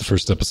you watched the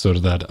first episode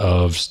of that,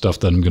 of stuff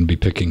that I'm going to be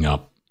picking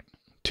up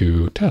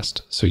to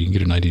test. So you can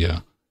get an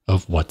idea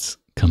of what's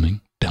coming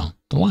down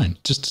the line,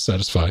 just to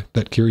satisfy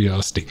that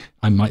curiosity.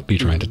 I might be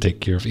trying to take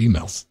care of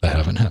emails that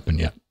haven't happened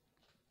yet.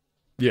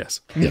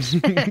 Yes.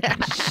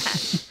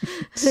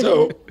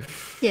 So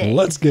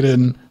let's get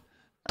in.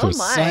 Oh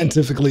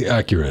scientifically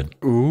accurate.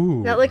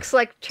 Ooh. That looks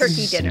like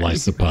turkey dinner.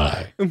 Slice of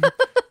pie.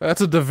 That's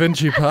a Da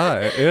Vinci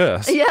pie,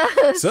 yes.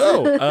 Yes.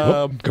 So,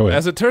 go ahead.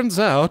 as it turns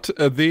out,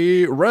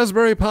 the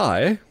Raspberry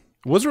Pi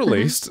was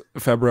released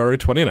February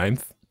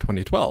 29th,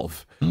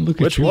 2012. Oh, look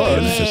Which at you,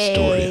 was-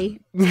 historian.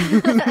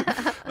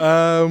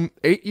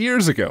 8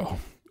 years ago,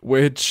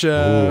 which,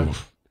 Ooh.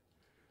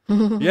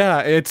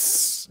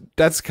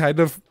 that's kind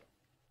of,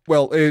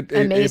 well, it's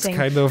Amazing.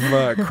 kind of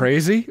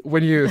crazy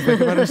when you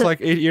think about it. It's like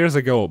 8 years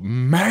ago.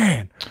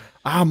 Man,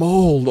 I'm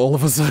old all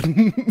of a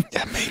sudden.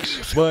 That makes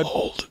you feel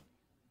old.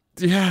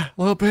 Yeah,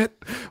 a little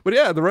bit. But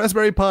yeah, the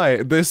Raspberry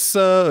Pi, this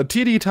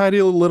teeny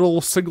tiny little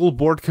single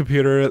board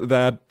computer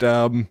that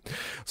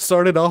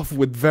started off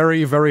with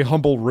very, very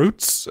humble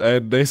roots.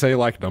 And they say,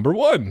 like, number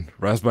one,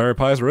 Raspberry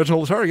Pi's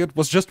original target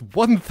was just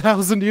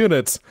 1,000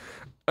 units.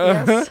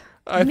 Yes.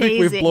 I think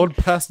we've Amazing. blown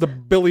past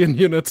 1 billion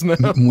units now.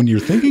 When you're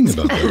thinking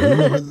about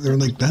that, they're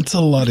like, that's a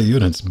lot of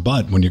units.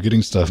 But when you're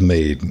getting stuff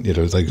made,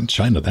 it's like in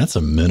China, that's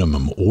a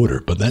minimum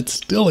order. But that's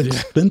still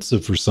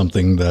expensive for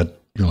something that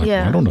you're like,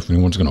 well, I don't know if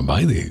anyone's going to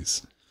buy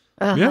these.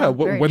 Yeah,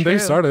 when they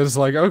started, it's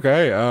like,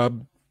 okay,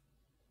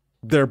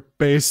 they're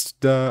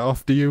based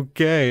off the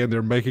UK and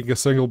they're making a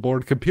single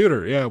board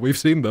computer. Yeah, we've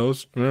seen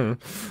those. Yeah.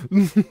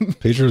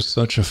 Pedro's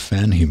such a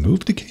fan, he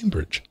moved to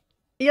Cambridge.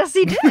 Yes,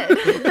 he did.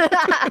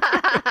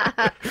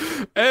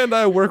 And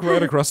I work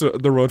right across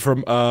the road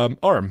from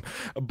ARM.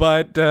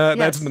 But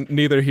that's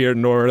neither here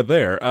nor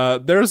there.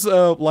 There's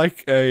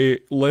like a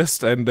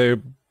list, and they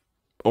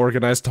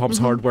organized, Tom's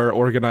Hardware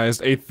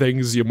organized 8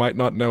 things you might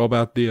not know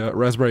about the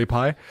Raspberry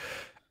Pi.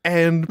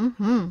 And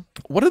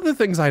one of the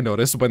things I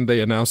noticed when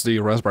they announced the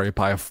Raspberry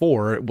Pi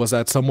 4 was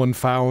that someone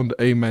found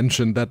a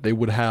mention that they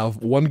would have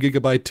 1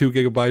 gigabyte, 2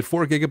 gigabyte,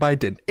 4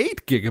 gigabyte, and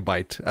 8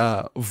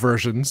 gigabyte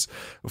versions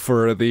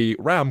for the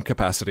RAM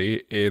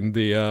capacity in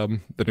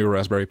the new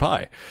Raspberry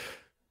Pi.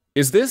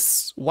 Is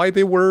this why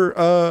they were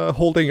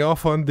holding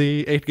off on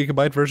the 8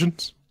 gigabyte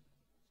versions?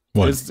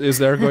 What? Is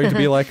there going to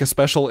be like a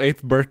special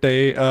 8th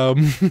birthday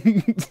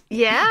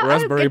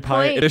Raspberry good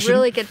Pi point. edition?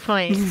 Really good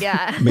point.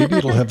 Yeah. Maybe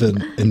it'll have an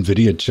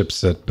NVIDIA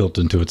chipset built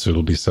into it, so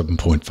it'll be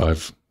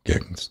 7.5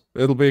 gigs.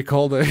 It'll be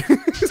called a...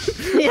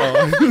 Yeah.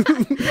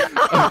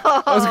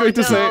 I was going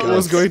to say it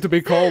was going to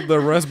be called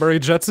the Raspberry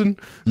Jetson.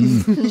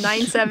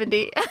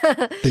 970.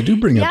 They do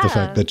bring up the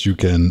fact that you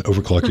can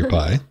overclock your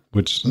Pi,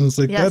 which is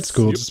like, that's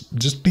cool.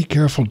 Just be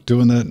careful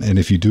doing that. And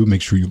if you do,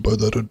 make sure you buy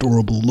that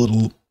adorable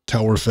little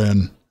tower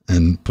fan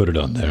and put it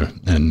on there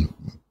and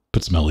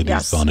put some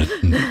LEDs on it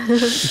and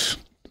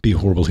be a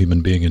horrible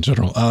human being in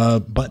general.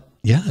 But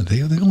yeah,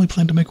 they only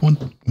plan to make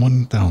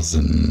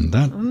 1,000.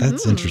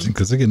 That's interesting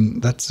because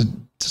again, that's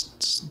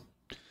just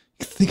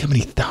think how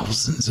many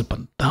thousands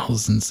upon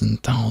thousands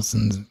and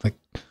thousands. Like,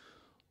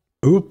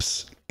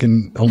 oops,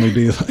 can only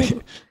be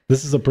like,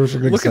 this is a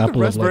perfect Look example at the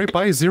Raspberry of like,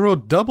 Pi Zero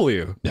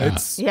W.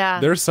 Yeah.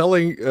 They're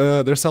selling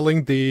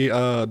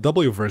the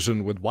W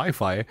version with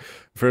Wi-Fi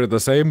for the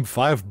same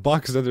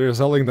 $5 that they're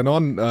selling the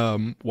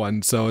non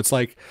one. So it's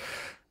like,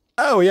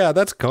 oh yeah,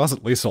 that's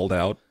constantly sold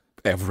out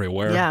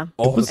everywhere,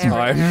 all the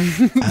time.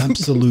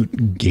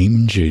 absolute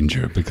game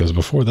changer, because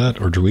before that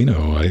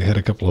Arduino, I had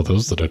a couple of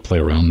those that I'd play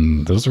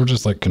around. Those were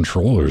just like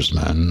controllers,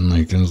 man.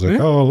 Like, I was like,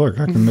 oh look,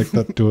 I can make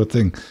that do a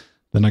thing.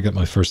 Then I got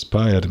my first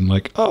Pi, and I'm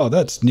like, oh,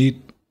 that's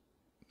neat.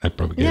 I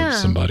probably gave it to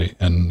somebody,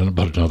 and then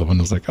about another one,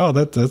 I was like, oh,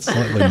 that's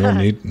slightly more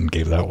neat, and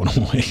gave that one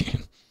away.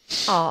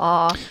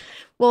 Aw.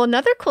 Well,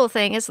 another cool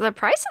thing is the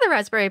price of the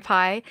Raspberry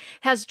Pi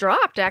has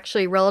dropped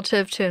actually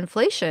relative to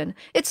inflation.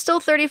 It's still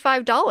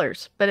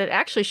 $35, but it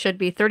actually should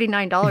be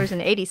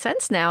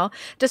 $39.80 now,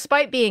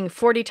 despite being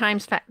 40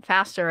 times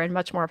faster and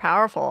much more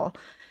powerful.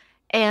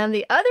 And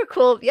the other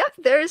cool,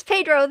 there's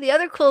Pedro. The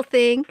other cool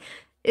thing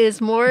is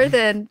more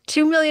than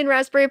 2 million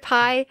Raspberry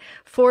Pi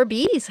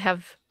 4Bs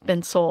have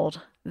been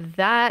sold.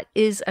 That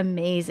is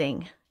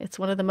amazing. It's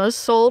one of the most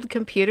sold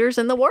computers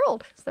in the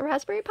world. It's the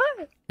Raspberry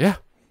Pi. Yeah.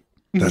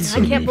 I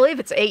can't believe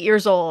it's 8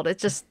 years old. It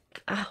just,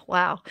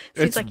 wow.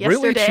 Seems like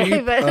yesterday. Really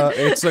cheap. But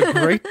it's a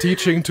great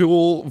teaching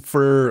tool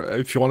for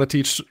if you want to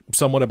teach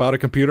someone about a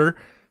computer.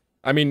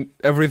 I mean,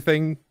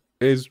 everything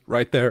is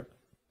right there.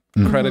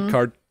 Credit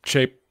card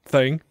shaped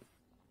thing.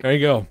 There you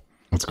go.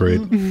 That's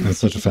great. That's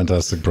such a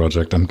fantastic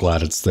project. I'm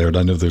glad it's there. And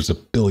I know there's a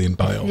billion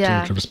Pi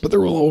alternatives, but there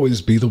will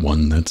always be the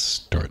one that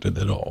started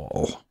it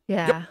all.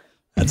 Yeah. Yep.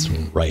 That's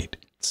right.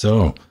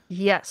 So,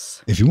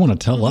 yes. If you want to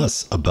tell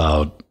us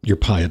about your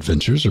Pi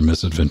adventures or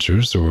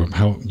misadventures, or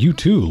how you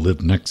too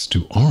live next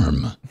to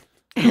ARM,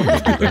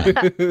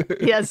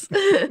 yes.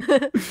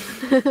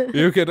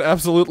 You can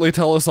absolutely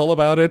tell us all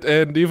about it,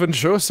 and even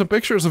show us some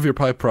pictures of your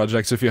Pi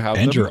projects if you have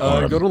and them. your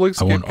ARM. Go to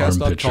I want ARM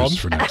pictures linksgamecast.com.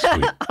 for next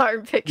week.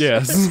 ARM pictures.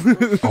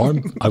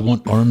 Yes. I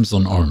want arms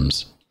on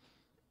arms.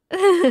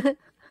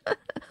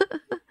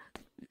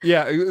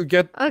 Yeah,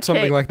 get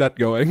something like that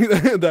going.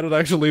 That'd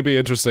actually be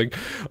interesting.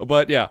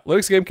 But yeah,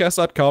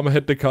 linuxgamecast.com,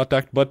 hit the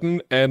contact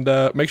button, and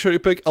make sure you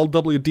pick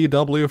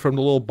LWDW from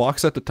the little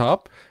box at the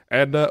top,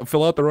 and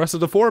fill out the rest of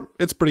the form.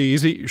 It's pretty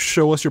easy.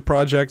 Show us your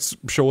projects,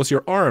 show us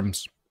your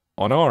arms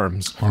on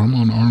arms. Arm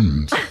on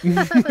arms.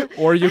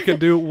 Or you can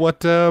do what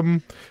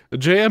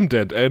JM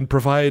did and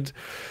provide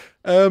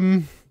a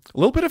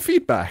little bit of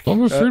feedback. A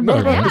little bit of feedback. Not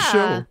about the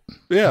show.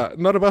 Yeah,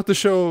 not about the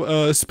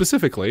show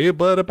specifically,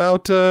 but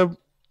about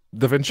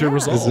DaVinci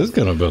Resolve. This is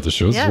kind of about the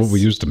show. This is what we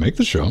used to make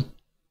the show.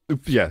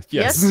 Yeah,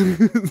 yes.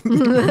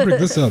 Check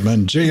this out,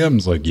 man.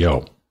 JM's like,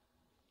 yo,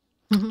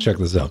 check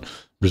this out.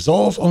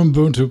 Resolve on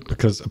Ubuntu,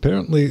 because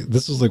apparently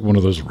this is like one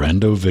of those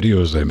rando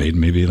videos I made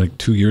maybe like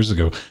 2 years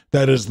ago.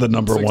 That is the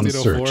number one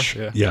search.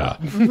 Yeah.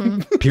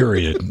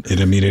 Period. And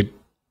I mean, it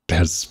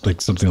has like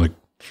something like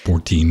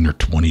 14 or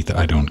 20.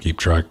 I don't keep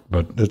track,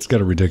 but it's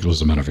got a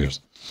ridiculous amount of views.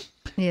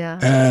 Yeah.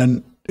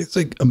 And it's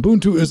like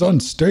Ubuntu is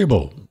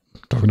unstable.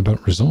 Talking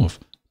about Resolve.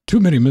 Too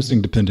many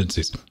missing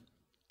dependencies.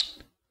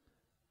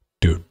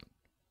 Dude,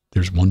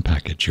 there's one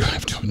package you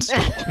have to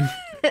install.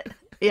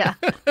 Yeah.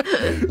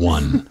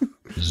 One.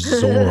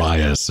 Zor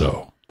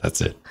ISO.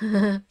 That's it.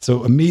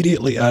 So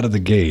immediately out of the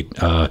gate,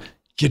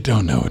 you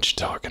don't know what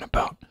you're talking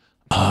about.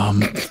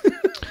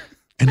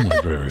 And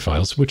library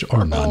files, which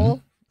are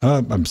none.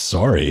 I'm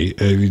sorry.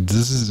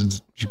 This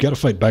is, you got to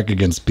fight back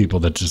against people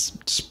that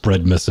just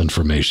spread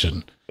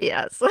misinformation.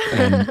 Yes.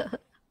 And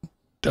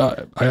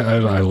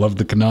I love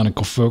the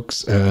Canonical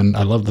folks, and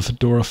I love the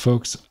Fedora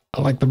folks.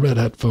 I like the Red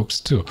Hat folks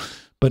too.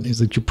 But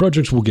he's like, your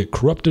projects will get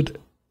corrupted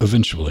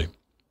eventually.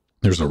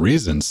 There's a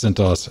reason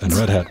CentOS and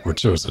Red Hat were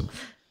chosen.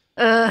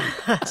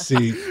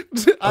 See,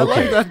 I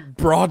like that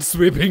broad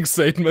sweeping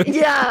statement.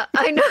 Yeah,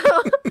 I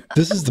know.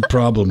 This is the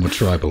problem with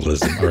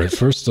tribalism. All right,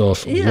 first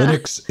off,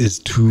 Linux is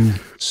too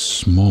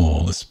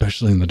small,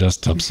 especially in the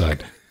desktop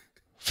side,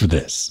 for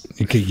this.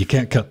 Okay, you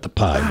can't cut the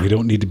pie. We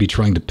don't need to be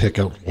trying to pick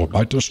out, well,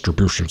 my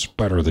distribution's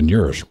better than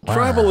yours.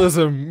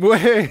 Tribalism,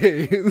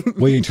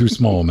 way too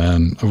small,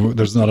 man.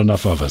 There's not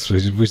enough of us. We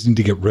just need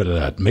to get rid of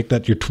that. Make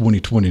that your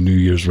 2020 New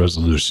Year's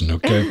resolution,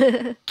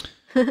 okay?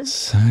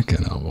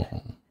 Second of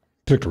all,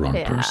 picked the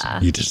wrong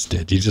person. You just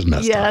did. You just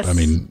messed up. I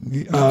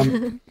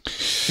mean,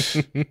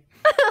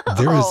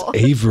 there is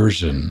a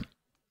version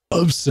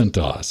of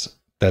CentOS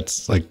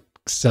that's like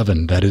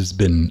 7 that has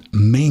been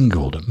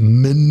mangled,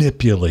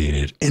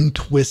 manipulated, and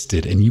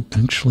twisted, and you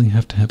actually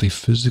have to have a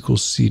physical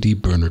CD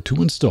burner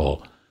to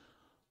install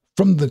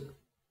from the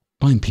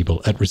fine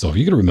people at Resolve.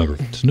 You got to remember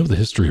to know the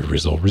history of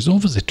Resolve.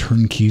 Resolve is a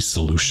turnkey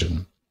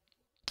solution.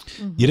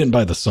 You didn't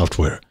buy the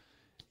software.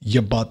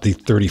 You bought the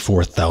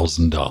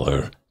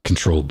 $34,000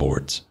 control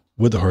boards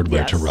with the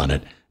hardware to run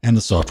it and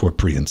the software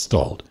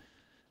pre-installed.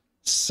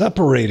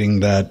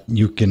 Separating that,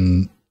 you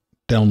can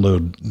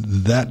download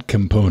that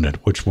component,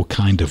 which will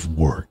kind of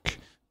work,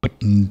 but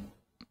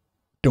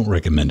don't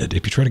recommend it.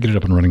 If you try to get it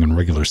up and running on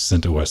regular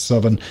CentOS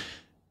 7,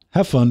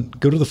 have fun,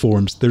 go to the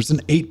forums. There's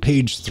an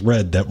 8-page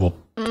thread that will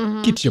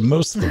get you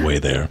most of the way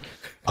there.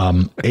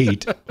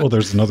 8, well,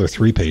 there's another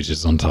 3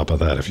 pages on top of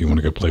that if you want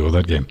to go play with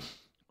that game.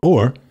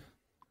 Or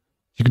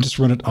you can just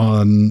run it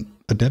on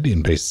a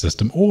Debian-based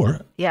system,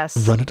 or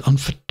run it on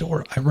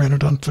Fedora. I ran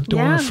it on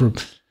Fedora for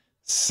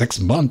 6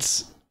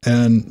 months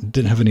and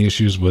didn't have any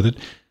issues with it.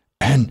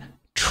 And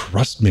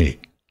trust me,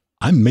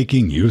 I'm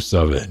making use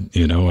of it.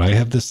 You know, I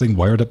have this thing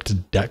wired up to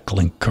DEC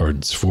link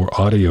cards for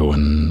audio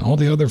and all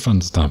the other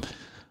fun stuff.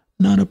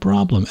 Not a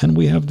problem. And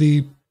we have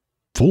the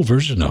full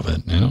version of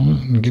it, you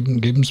know, give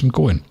them some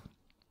coin.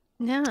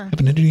 Yeah.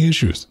 Haven't had any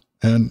issues.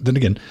 And then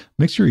again,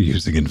 make sure you're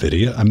using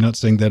NVIDIA. I'm not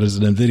saying that as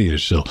an NVIDIA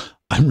shill.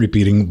 I'm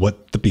repeating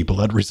what the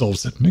people at Resolve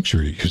said. Make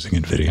sure you're using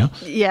NVIDIA.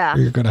 Yeah. Or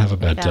you're going to have a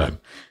bad time.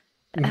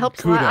 It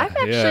helps a lot. I've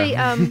actually,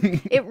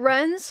 it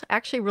runs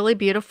actually really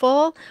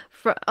beautiful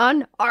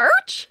on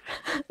Arch.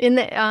 In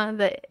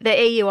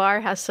the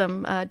AUR has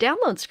some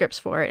download scripts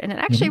for it, and it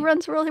actually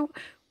runs really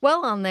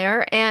well on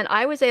there. And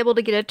I was able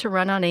to get it to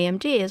run on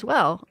AMD as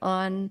well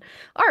on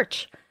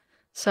Arch.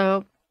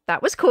 So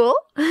that was cool.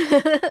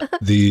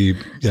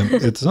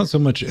 It's not so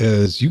much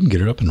as you can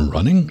get it up and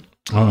running.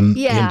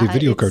 AMD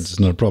video cards is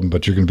not a problem,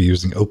 but you're going to be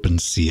using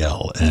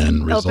OpenCL,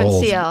 and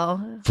Resolve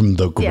from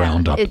the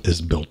ground up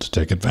is built to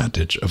take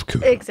advantage of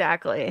CUDA.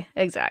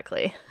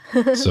 Exactly.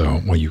 So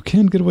while you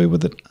can get away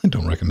with it, I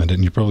don't recommend it.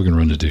 And you're probably going to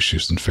run into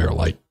issues in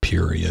Fairlight,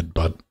 period.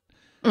 But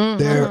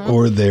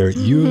there,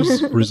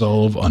 use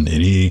Resolve on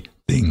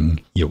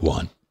anything you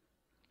want.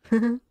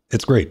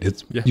 It's great.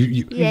 It's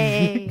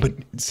Yay. But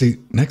see,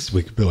 next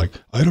week be like,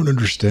 I don't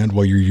understand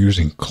why you're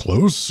using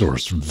closed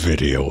source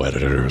video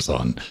editors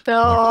on.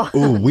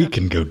 We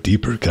can go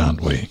deeper, can't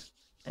we?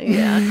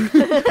 Yeah.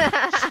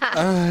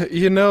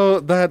 You know,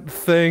 that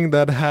thing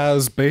that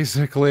has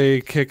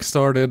basically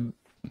kickstarted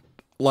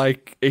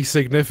like a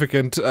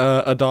significant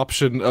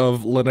adoption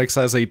of Linux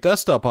as a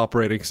desktop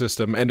operating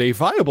system and a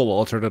viable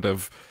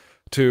alternative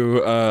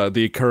to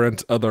the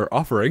current other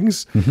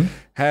offerings,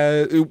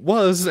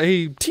 was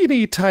a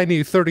teeny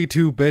tiny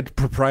 32-bit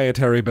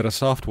proprietary bit of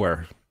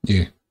software.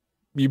 Yeah.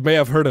 You may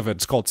have heard of it.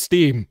 It's called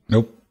Steam.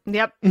 Nope.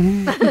 Yep.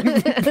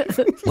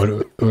 What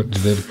do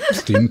they have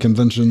Steam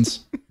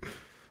conventions?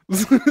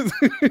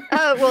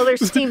 Oh, well,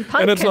 there's steampunk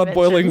and it's not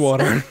boiling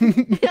water.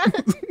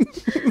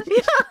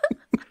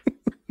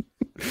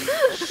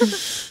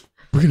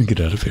 We're going to get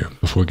out of here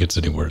before it gets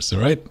any worse, all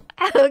right?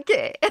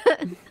 Okay.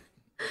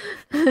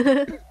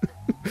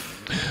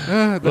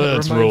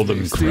 Let's roll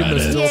them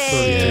credits.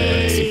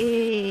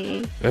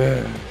 Yay!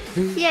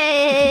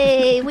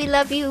 Yay! We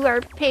love you,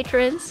 our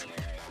patrons.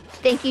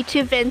 Thank you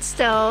to Vince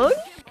Stone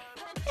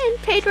and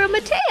Pedro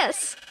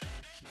Mateus.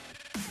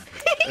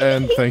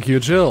 And thank you,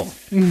 Jill.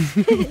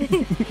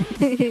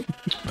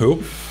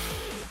 Who?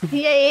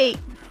 Yay!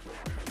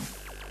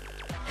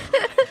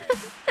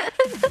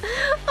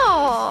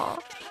 Oh,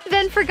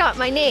 Ven forgot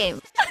my name.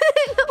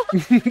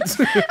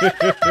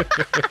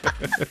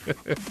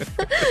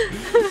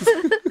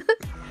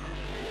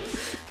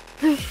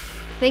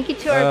 Thank you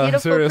to our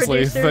beautiful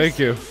producers. Thank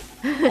you.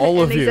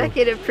 All of you.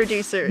 Executive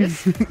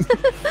producers.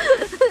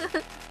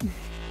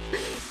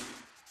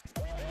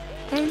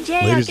 And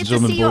ladies and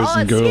gentlemen, boys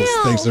and girls,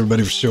 thanks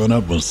everybody for showing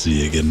up. We'll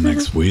see you again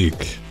next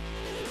week.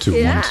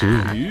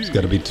 212. It's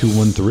got to be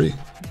 213.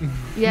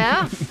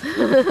 Yeah.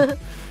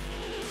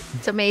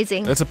 It's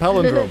amazing. It's a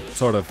palindrome,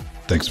 sort of.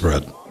 Thanks,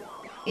 Brad.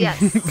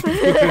 Yes.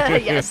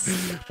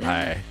 Yes.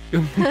 Bye.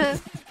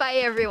 Bye,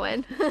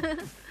 everyone.